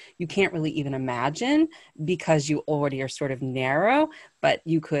ways that you can't really even imagine, because you already are sort of narrow, but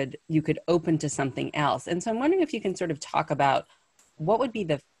you could open to something else. And so I'm wondering if you can sort of talk about what would be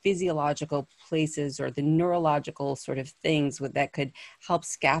the physiological places or the neurological sort of things that could help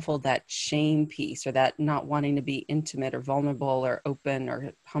scaffold that shame piece, or that not wanting to be intimate or vulnerable or open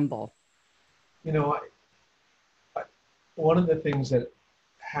or humble? You know, one of the things that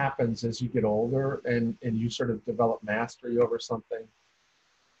happens as you get older and you sort of develop mastery over something,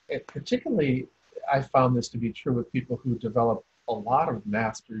 particularly I found this to be true with people who develop a lot of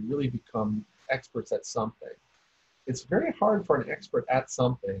mastery, really become experts at something. It's very hard for an expert at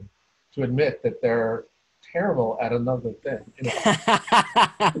something to admit that they're terrible at another thing.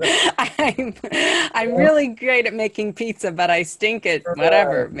 I'm really great at making pizza, but I stink at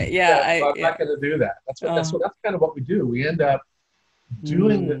whatever. Yeah, so I'm not going to do that. That's kind of what we do. We end up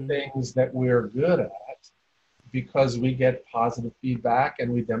doing the things that we're good at because we get positive feedback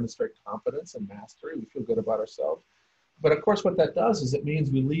and we demonstrate confidence and mastery. We feel good about ourselves. But of course, what that does is it means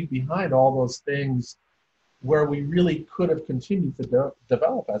we leave behind all those things where we really could have continued to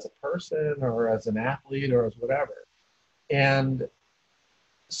develop as a person or as an athlete or as whatever. And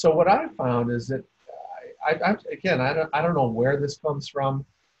so what I found is that, I don't know where this comes from,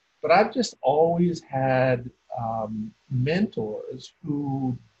 but I've just always had mentors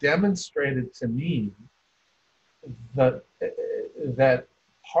who demonstrated to me that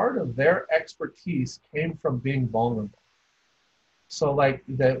part of their expertise came from being vulnerable. So like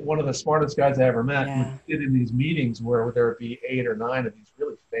one of the smartest guys I ever met would sit in these meetings where there would be 8 or 9 of these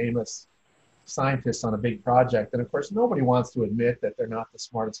really famous scientists on a big project. And of course, nobody wants to admit that they're not the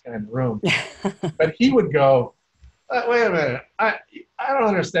smartest guy in the room. But he would go, wait a minute, I don't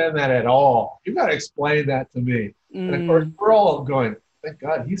understand that at all. You've got to explain that to me. And of course, we're all going, thank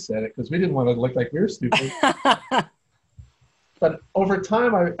God he said it, because we didn't want to look like we were stupid. But over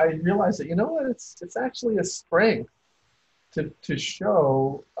time, I realized that, you know what, it's actually a strength to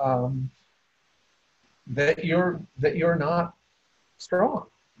show that you're not strong,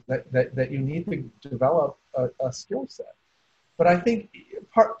 that you need to develop a skill set. But I think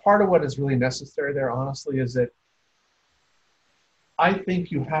part of what is really necessary there, honestly, is that I think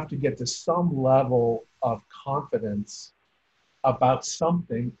you have to get to some level of confidence about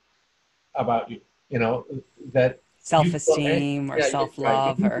something about you, that self-esteem or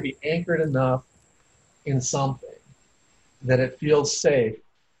self-love, you need to be anchored enough in something that it feels safe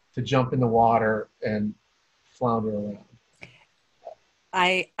to jump in the water and flounder around.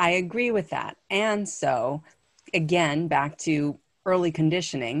 I agree with that. And so, again, back to early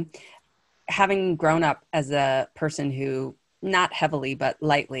conditioning, having grown up as a person who not heavily but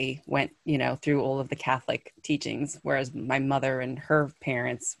lightly went, through all of the Catholic teachings, whereas my mother and her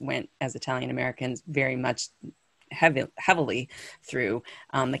parents went as Italian Americans very much heavily through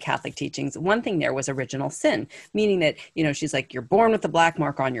the Catholic teachings. One thing there was original sin, meaning that, she's like, you're born with a black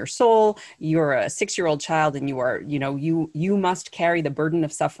mark on your soul. You're a 6-year-old child, and you are, you must carry the burden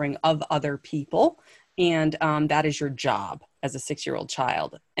of suffering of other people. And that is your job as a 6-year-old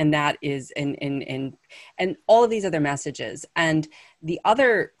child. And that is and all of these other messages. And the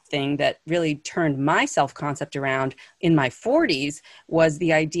other thing that really turned my self-concept around in my 40s was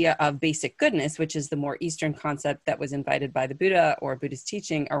the idea of basic goodness, which is the more Eastern concept that was invited by the Buddha or Buddhist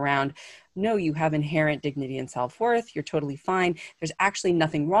teaching around, no, you have inherent dignity and self-worth. You're totally fine. There's actually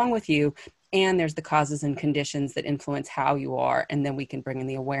nothing wrong with you. And there's the causes and conditions that influence how you are. And then we can bring in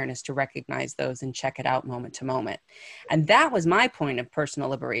the awareness to recognize those and check it out moment to moment. And that was my point of personal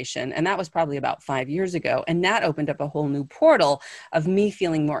liberation. And that was probably about 5 years ago. And that opened up a whole new portal of me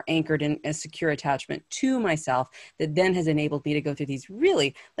feeling more anchored in a secure attachment to myself that then has enabled me to go through these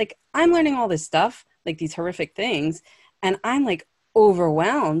really, like, I'm learning all this stuff, like these horrific things. And I'm like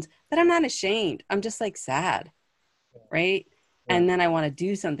overwhelmed, but I'm not ashamed. I'm just like sad, right? And then I want to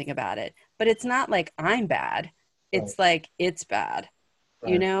do something about it. But it's not like I'm bad. It's like it's bad,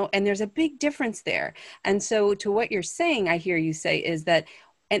 and there's a big difference there. And so to what you're saying, I hear you say is that,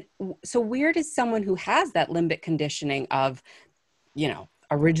 and so where does someone who has that limbic conditioning of,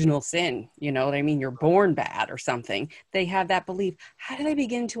 original sin, you know what I mean? You're born bad or something. They have that belief. How do they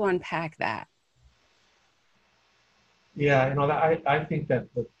begin to unpack that? Yeah, I think that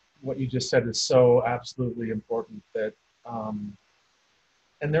what you just said is so absolutely important that,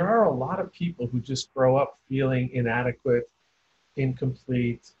 and there are a lot of people who just grow up feeling inadequate,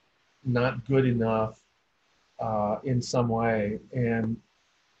 incomplete, not good enough, in some way. And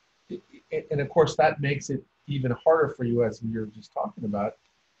of course, that makes it even harder for you, as you're just talking about,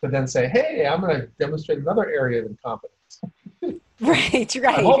 to then say, hey, I'm going to demonstrate another area of incompetence. Right, I'm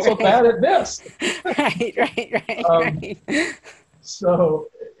right, also right. bad at this. Right, right, right, Um, right. so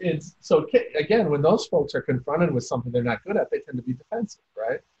again, when those folks are confronted with something they're not good at, they tend to be defensive,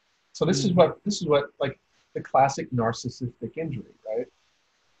 right? So this is what like the classic narcissistic injury, right?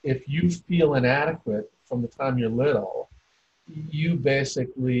 If you feel inadequate from the time you're little, you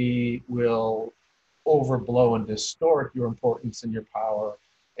basically will overblow and distort your importance and your power,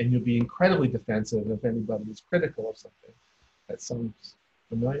 and you'll be incredibly defensive if anybody is critical of something. That sounds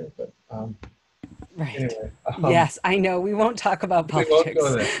familiar, but Right. anyway, Yes, I know. We won't talk about we won't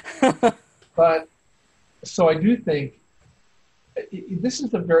go politics. there. But so I do think this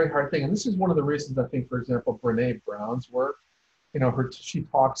is a very hard thing, and this is one of the reasons I think, for example, Brene Brown's work, she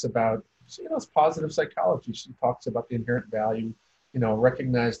talks about, it's positive psychology. She talks about the inherent value,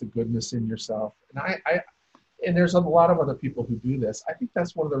 recognize the goodness in yourself. And there's a lot of other people who do this. I think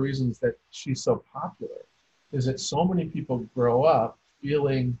that's one of the reasons that she's so popular, is that so many people grow up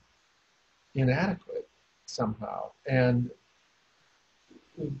feeling inadequate somehow. And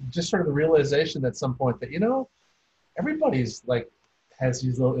just sort of the realization at some point that, everybody's like has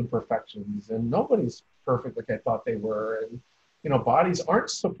these little imperfections, and nobody's perfect like I thought they were. And, bodies aren't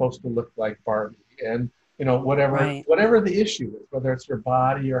supposed to look like Barbie. And, whatever, Right. whatever the issue is, whether it's your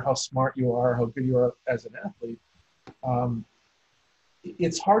body or how smart you are, how good you are as an athlete,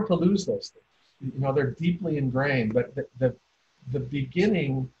 it's hard to lose those things. They're deeply ingrained, but the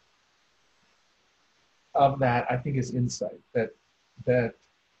beginning of that, I think, is insight that,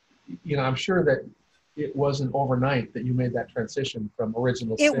 I'm sure that it wasn't overnight that you made that transition from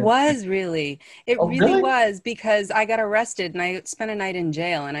original It sin. was really, it Oh, really really? was, because I got arrested and I spent a night in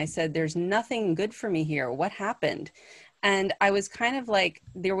jail and I said, there's nothing good for me here. What happened? And I was kind of like,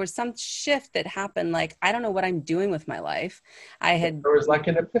 there was some shift that happened. Like, I don't know what I'm doing with my life. I had, There was like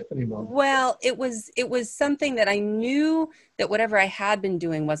an epiphany moment. well, it was something that I knew that whatever I had been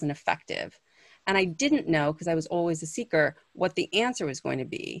doing wasn't effective. And I didn't know, because I was always a seeker, what the answer was going to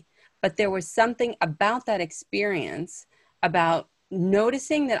be. But there was something about that experience, about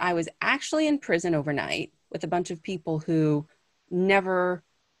noticing that I was actually in prison overnight with a bunch of people who never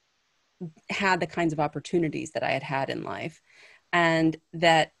had the kinds of opportunities that I had had in life, and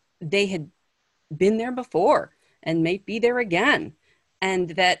that they had been there before and may be there again. And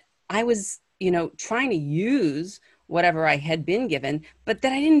that I was, trying to use whatever I had been given, but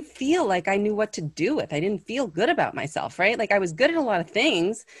that I didn't feel like I knew what to do with. I didn't feel good about myself, right? Like I was good at a lot of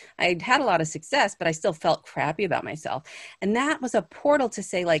things. I'd had a lot of success, but I still felt crappy about myself. And that was a portal to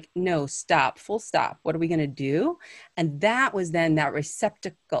say, like, no, stop, full stop. What are we going to do? And that was then that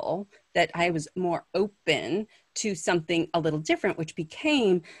receptacle that I was more open to something a little different, which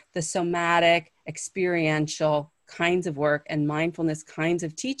became the somatic, experiential kinds of work and mindfulness kinds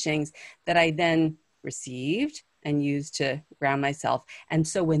of teachings that I then received and used to ground myself. And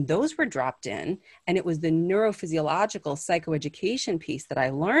so when those were dropped in, and it was the neurophysiological psychoeducation piece that I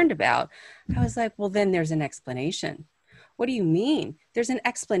learned about, I was like, well, then there's an explanation. What do you mean? There's an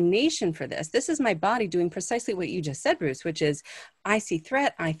explanation for this. This is my body doing precisely what you just said, Bruce, which is I see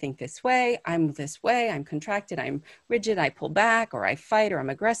threat, I think this way, I'm contracted, I'm rigid, I pull back, or I fight, or I'm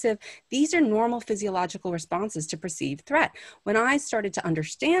aggressive. These are normal physiological responses to perceived threat. When I started to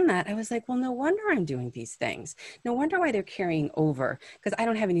understand that, I was like, well, no wonder I'm doing these things. No wonder why they're carrying over, because I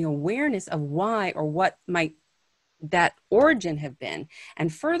don't have any awareness of why or what might that origin have been.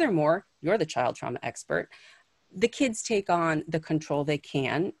 And furthermore, you're the child trauma expert. The kids take on the control they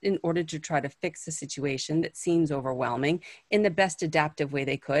can in order to try to fix a situation that seems overwhelming in the best adaptive way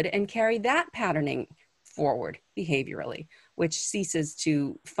they could, and carry that patterning forward behaviorally, which ceases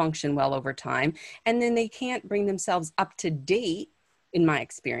to function well over time. And then they can't bring themselves up to date, in my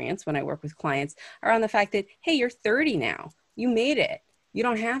experience, when I work with clients, around the fact that, hey, you're 30 now, you made it. You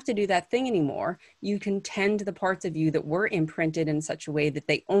don't have to do that thing anymore. You can tend to the parts of you that were imprinted in such a way that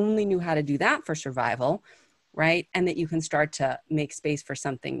they only knew how to do that for survival, right? And that you can start to make space for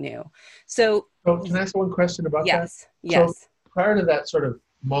something new. So Can I ask one question about that? yes, So yes. prior to that sort of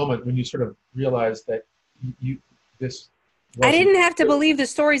moment when you sort of realized that you this I wasn't didn't have to believe the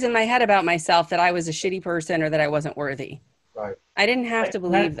stories in my head about myself that I was a shitty person or that I wasn't worthy. right, I didn't have to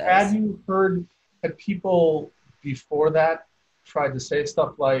believe had those. you heard, had people before that tried to say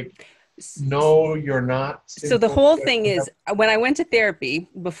stuff like, no, you're not So the sinful whole because thing you have, is, when I went to therapy,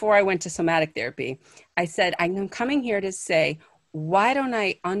 before I went to somatic therapy, I said, I'm coming here to say, why don't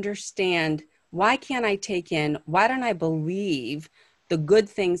I understand? Why can't I take in? Why don't I believe the good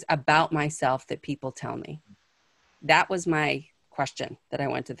things about myself that people tell me? That was my question that I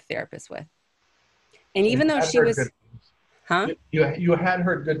went to the therapist with. And So you even though had she heard was, good things. huh? You had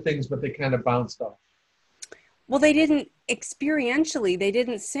heard good things, but they kind of bounced off. Well, they didn't experientially, they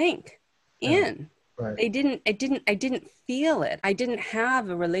didn't sink Yeah, in. right. I didn't feel it. I didn't have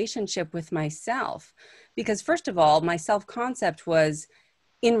a relationship with myself because first of all, my self-concept was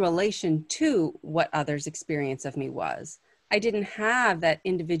in relation to what others' experience of me was. I didn't have that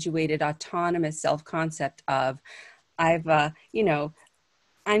individuated autonomous self-concept of I've,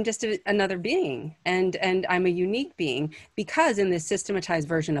 I'm just another being and I'm a unique being because in this systematized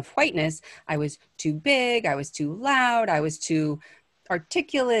version of whiteness, I was too big, I was too loud, I was too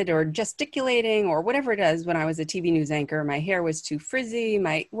articulate or gesticulating or whatever it is. When I was a TV news anchor, my hair was too frizzy,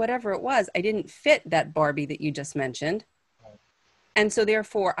 my whatever it was, I didn't fit that Barbie that you just mentioned. And so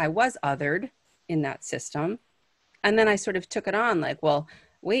therefore I was othered in that system. And then I sort of took it on like, well,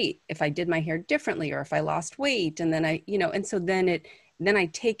 wait, if I did my hair differently or if I lost weight and then and so then I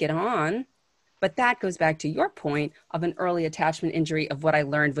take it on. But that goes back to your point of an early attachment injury of what I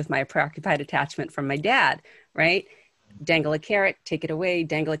learned with my preoccupied attachment from my dad, right? Dangle a carrot, take it away,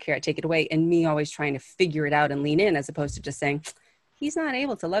 dangle a carrot, take it away. And me always trying to figure it out and lean in as opposed to just saying, he's not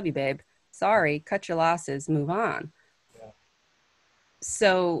able to love you, babe. Sorry, cut your losses, move on. Yeah.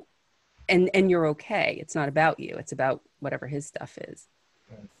 So, and you're okay. It's not about you. It's about whatever his stuff is.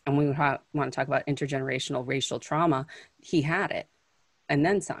 Right. And we want to talk about intergenerational racial trauma. He had it and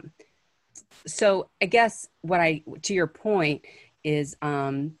then some. So I guess to your point is,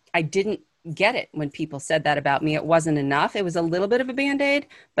 I didn't get it when people said that about me. It wasn't enough. It was a little bit of a Band-Aid,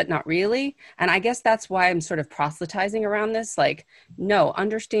 but not really. And I guess that's why I'm sort of proselytizing around this. Like, no, get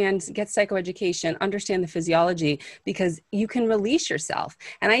psychoeducation, understand the physiology, because you can release yourself.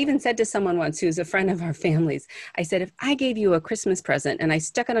 And I even said to someone once who's a friend of our family's, I said, if I gave you a Christmas present and I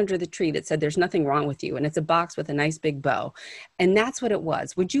stuck it under the tree that said, there's nothing wrong with you, and it's a box with a nice big bow, and that's what it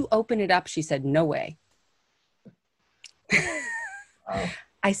was, would you open it up? She said, no way. Wow.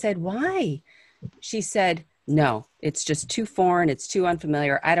 I said, why? She said, no, it's just too foreign. It's too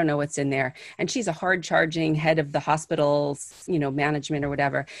unfamiliar. I don't know what's in there. And she's a hard charging head of the hospital's, management or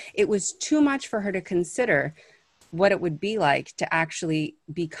whatever. It was too much for her to consider what it would be like to actually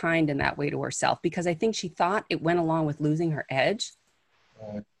be kind in that way to herself, because I think she thought it went along with losing her edge.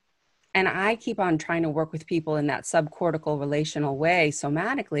 Right. And I keep on trying to work with people in that subcortical relational way,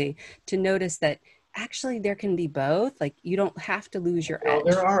 somatically, to notice that actually there can be both. Like you don't have to lose your edge.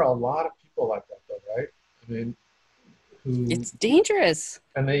 There are a lot of people like that, though, right? I mean, It's dangerous.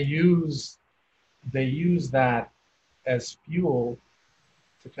 And they use that as fuel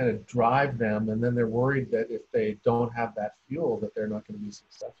to kind of drive them, and then they're worried that if they don't have that fuel, that they're not going to be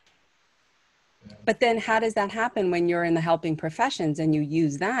successful. Yeah. But then how does that happen when you're in the helping professions and you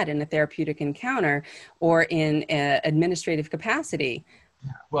use that in a therapeutic encounter or in an administrative capacity?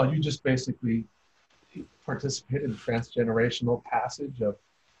 Well, you just basically participate in transgenerational passage of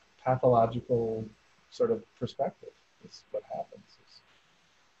pathological sort of perspective. Is what happens.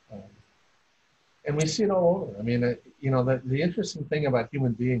 And we see it all over. I mean, the interesting thing about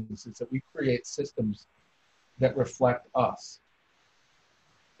human beings is that we create systems that reflect us.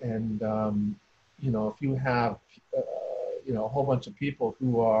 And, if you have, a whole bunch of people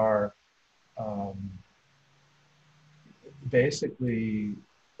who are basically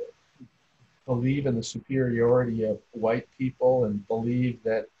believe in the superiority of white people and believe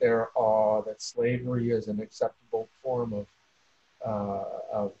that that slavery is an acceptable form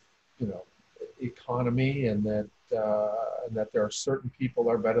of economy, and that there are certain people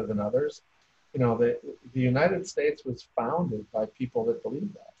are better than others. The United States was founded by people that believe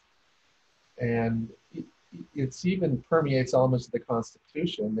that, and it's even permeates elements of the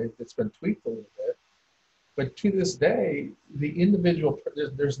Constitution. It's been tweaked a little bit, but to this day, the individual,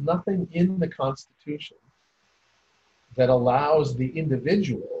 there's nothing in the Constitution that allows the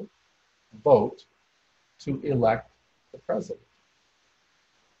individual vote to elect the president.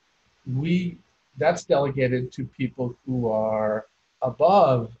 That's delegated to people who are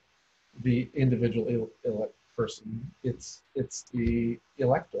above the individual person. It's the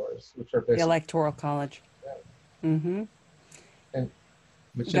electors, which are The basically Electoral College. yeah. Mm-hmm. And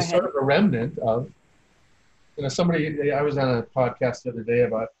which Go is ahead. sort of a remnant of, somebody. I was on a podcast the other day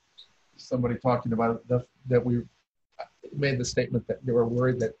about somebody talking about that we made the statement that they were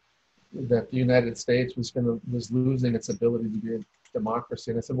worried that the United States was losing its ability to be a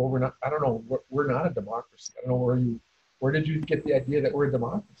democracy. And I said, well, we're not. I don't know. We're not a democracy. I don't know where did you get the idea that we're a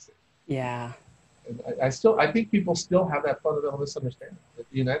democracy? Yeah. And I think people still have that fundamental misunderstanding that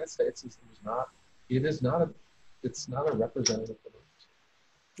the United States it's not a representative democracy.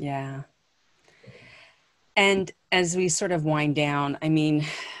 Yeah. And as we sort of wind down, I mean,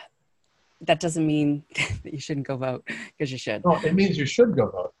 that doesn't mean that you shouldn't go vote, because you should. No, it means you should go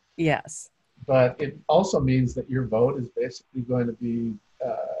vote, Yes. but it also means that your vote is basically going to be,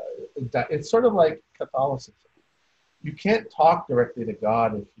 it's sort of like Catholicism. You can't talk directly to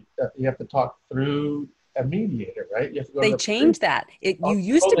God if you have to talk through a mediator, right? You have to go to They the priest. changed that. You Oh,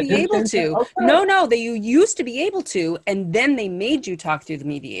 used oh, to they be did able change that? to. Okay. No, you used to be able to, and then they made you talk through the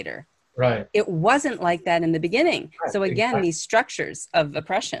mediator. Right. It wasn't like that in the beginning. Right. So again, Exactly. these structures of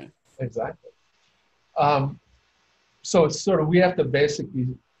oppression. Exactly. Um, so it's sort of, we have to basically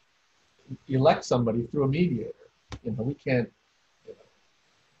elect somebody through a mediator. We can't, you know,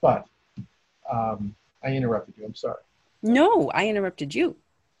 but I interrupted you. I'm sorry. No, I interrupted you.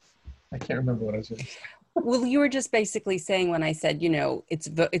 I can't remember what I was going to say. Well, you were just basically saying when I said, it's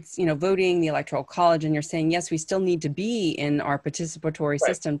voting, the electoral college, and you're saying, yes, we still need to be in our participatory Right.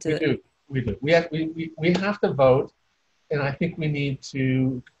 system We do. We do. We have to vote, and I think we need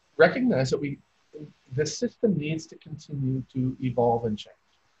to recognize that the system needs to continue to evolve and change.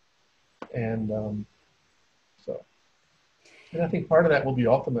 And and I think part of that will be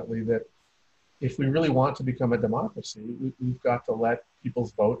ultimately that if we really want to become a democracy, we've got to let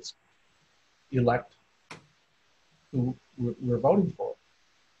people's votes elect who we're voting for,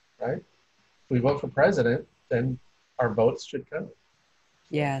 right? If we vote for president, then our votes should count. So.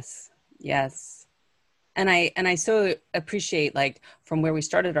 Yes. And I so appreciate, like, from where we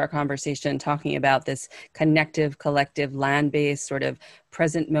started our conversation talking about this connective, collective, land-based sort of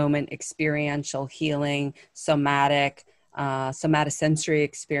present moment experiential healing, somatosensory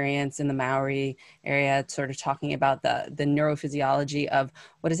experience in the Maori area, sort of talking about the neurophysiology of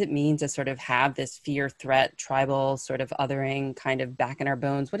what does it mean to sort of have this fear, threat, tribal sort of othering kind of back in our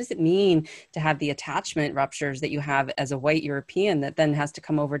bones? What does it mean to have the attachment ruptures that you have as a white European that then has to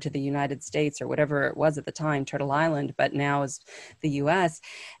come over to the United States or whatever it was at the time, Turtle Island, but now is the US,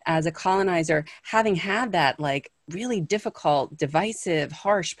 as a colonizer, having had that like really difficult, divisive,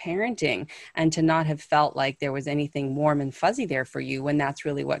 harsh parenting, and to not have felt like there was anything warm and fuzzy there for you when that's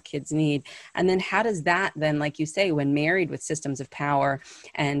really what kids need. And then how does that then, like you say, when married with systems of power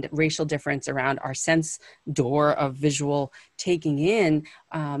and racial difference around our sense door of visual taking in,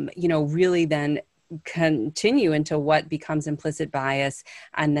 really then continue into what becomes implicit bias,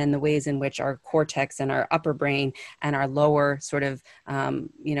 and then the ways in which our cortex and our upper brain and our lower sort of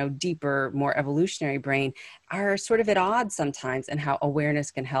deeper, more evolutionary brain are sort of at odds sometimes, and how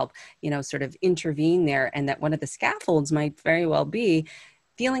awareness can help sort of intervene there. And that one of the scaffolds might very well be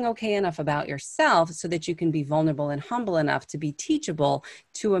feeling okay enough about yourself so that you can be vulnerable and humble enough to be teachable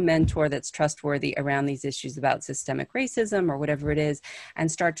to a mentor that's trustworthy around these issues about systemic racism or whatever it is,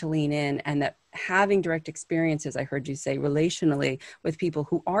 and start to lean in. And that having direct experiences, I heard you say, relationally with people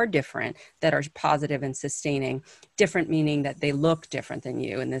who are different, that are positive and sustaining, different meaning that they look different than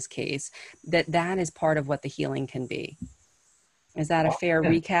you in this case, that is part of what the healing can be. Is that a fair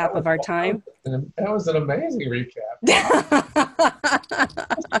recap of our time? That was an amazing recap. Wow.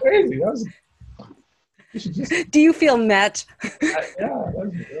 That's crazy. Do you feel met? Yeah, that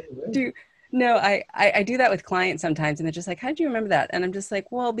was amazing. No, I do that with clients sometimes, and they're just like, how did you remember that? And I'm just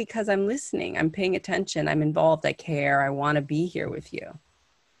like, well, because I'm listening, I'm paying attention, I'm involved, I care, I want to be here with you.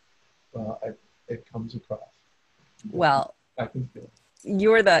 Well, it comes across. Well, I can feel it.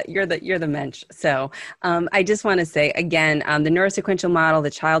 You're the mensch. So I just want to say again, the Neurosequential Model, the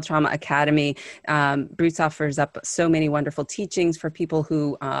Child Trauma Academy, Bruce offers up so many wonderful teachings for people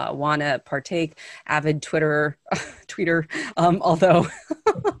who want to partake. Avid tweeter, although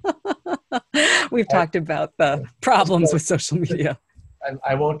we've talked about the problems with social media.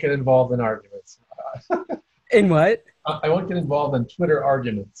 I won't get involved in arguments. In what? I won't get involved in Twitter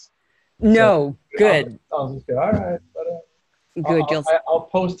arguments. No, so, good. I'll just go, all right. But, good. I'll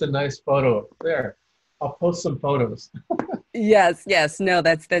post a nice photo there. I'll post some photos. Yes. No,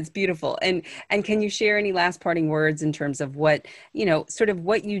 that's beautiful. And can you share any last parting words in terms of what, sort of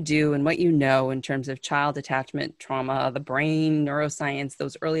what you do and what you know in terms of child attachment trauma, the brain, neuroscience,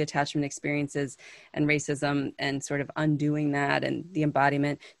 those early attachment experiences and racism, and sort of undoing that and the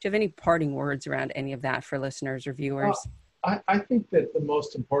embodiment? Do you have any parting words around any of that for listeners or viewers? I think that the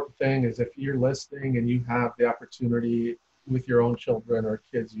most important thing is, if you're listening and you have the opportunity with your own children or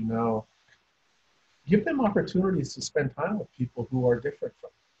kids, give them opportunities to spend time with people who are different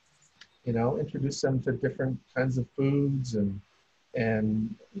from them. Introduce them to different kinds of foods and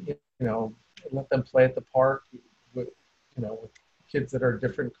let them play at the park with kids that are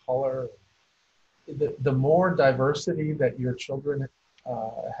different color. The more diversity that your children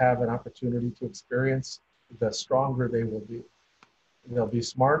have an opportunity to experience, the stronger they will be. They'll be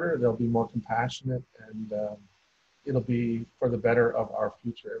smarter, they'll be more compassionate, and it'll be for the better of our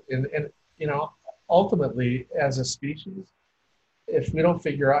future. And ultimately, as a species, if we don't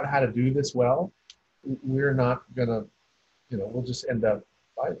figure out how to do this well, we're not gonna, we'll just end up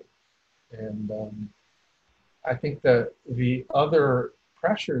fighting. And I think that the other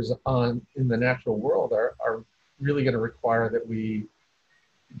pressures on in the natural world are really going to require that we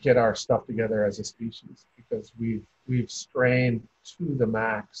get our stuff together as a species, because we've strained to the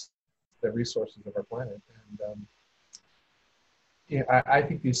max the resources of our planet. And I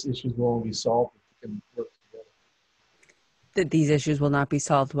think these issues will only be solved if we can work together. That these issues will not be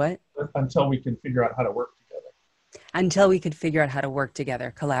solved, what? Until we can figure out how to work together. Until we could figure out how to work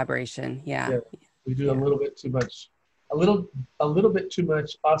together. Collaboration. Yeah. Yeah, we do a Yeah. little bit too much, a little bit too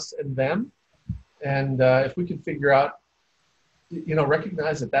much us and them. And if we can figure out,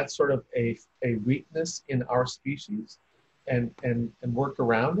 recognize that that's sort of a weakness in our species, and work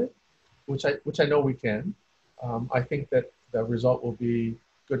around it, which I know we can. I think that the result will be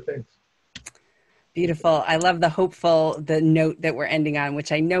good things. Beautiful. I love the note that we're ending on,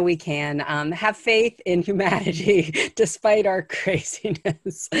 which I know we can. Have faith in humanity despite our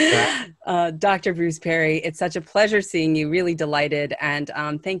craziness. Dr. Bruce Perry, it's such a pleasure seeing you, really delighted. And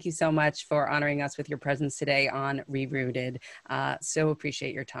thank you so much for honoring us with your presence today on Rerooted. So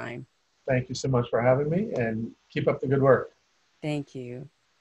appreciate your time. Thank you so much for having me, and keep up the good work. Thank you.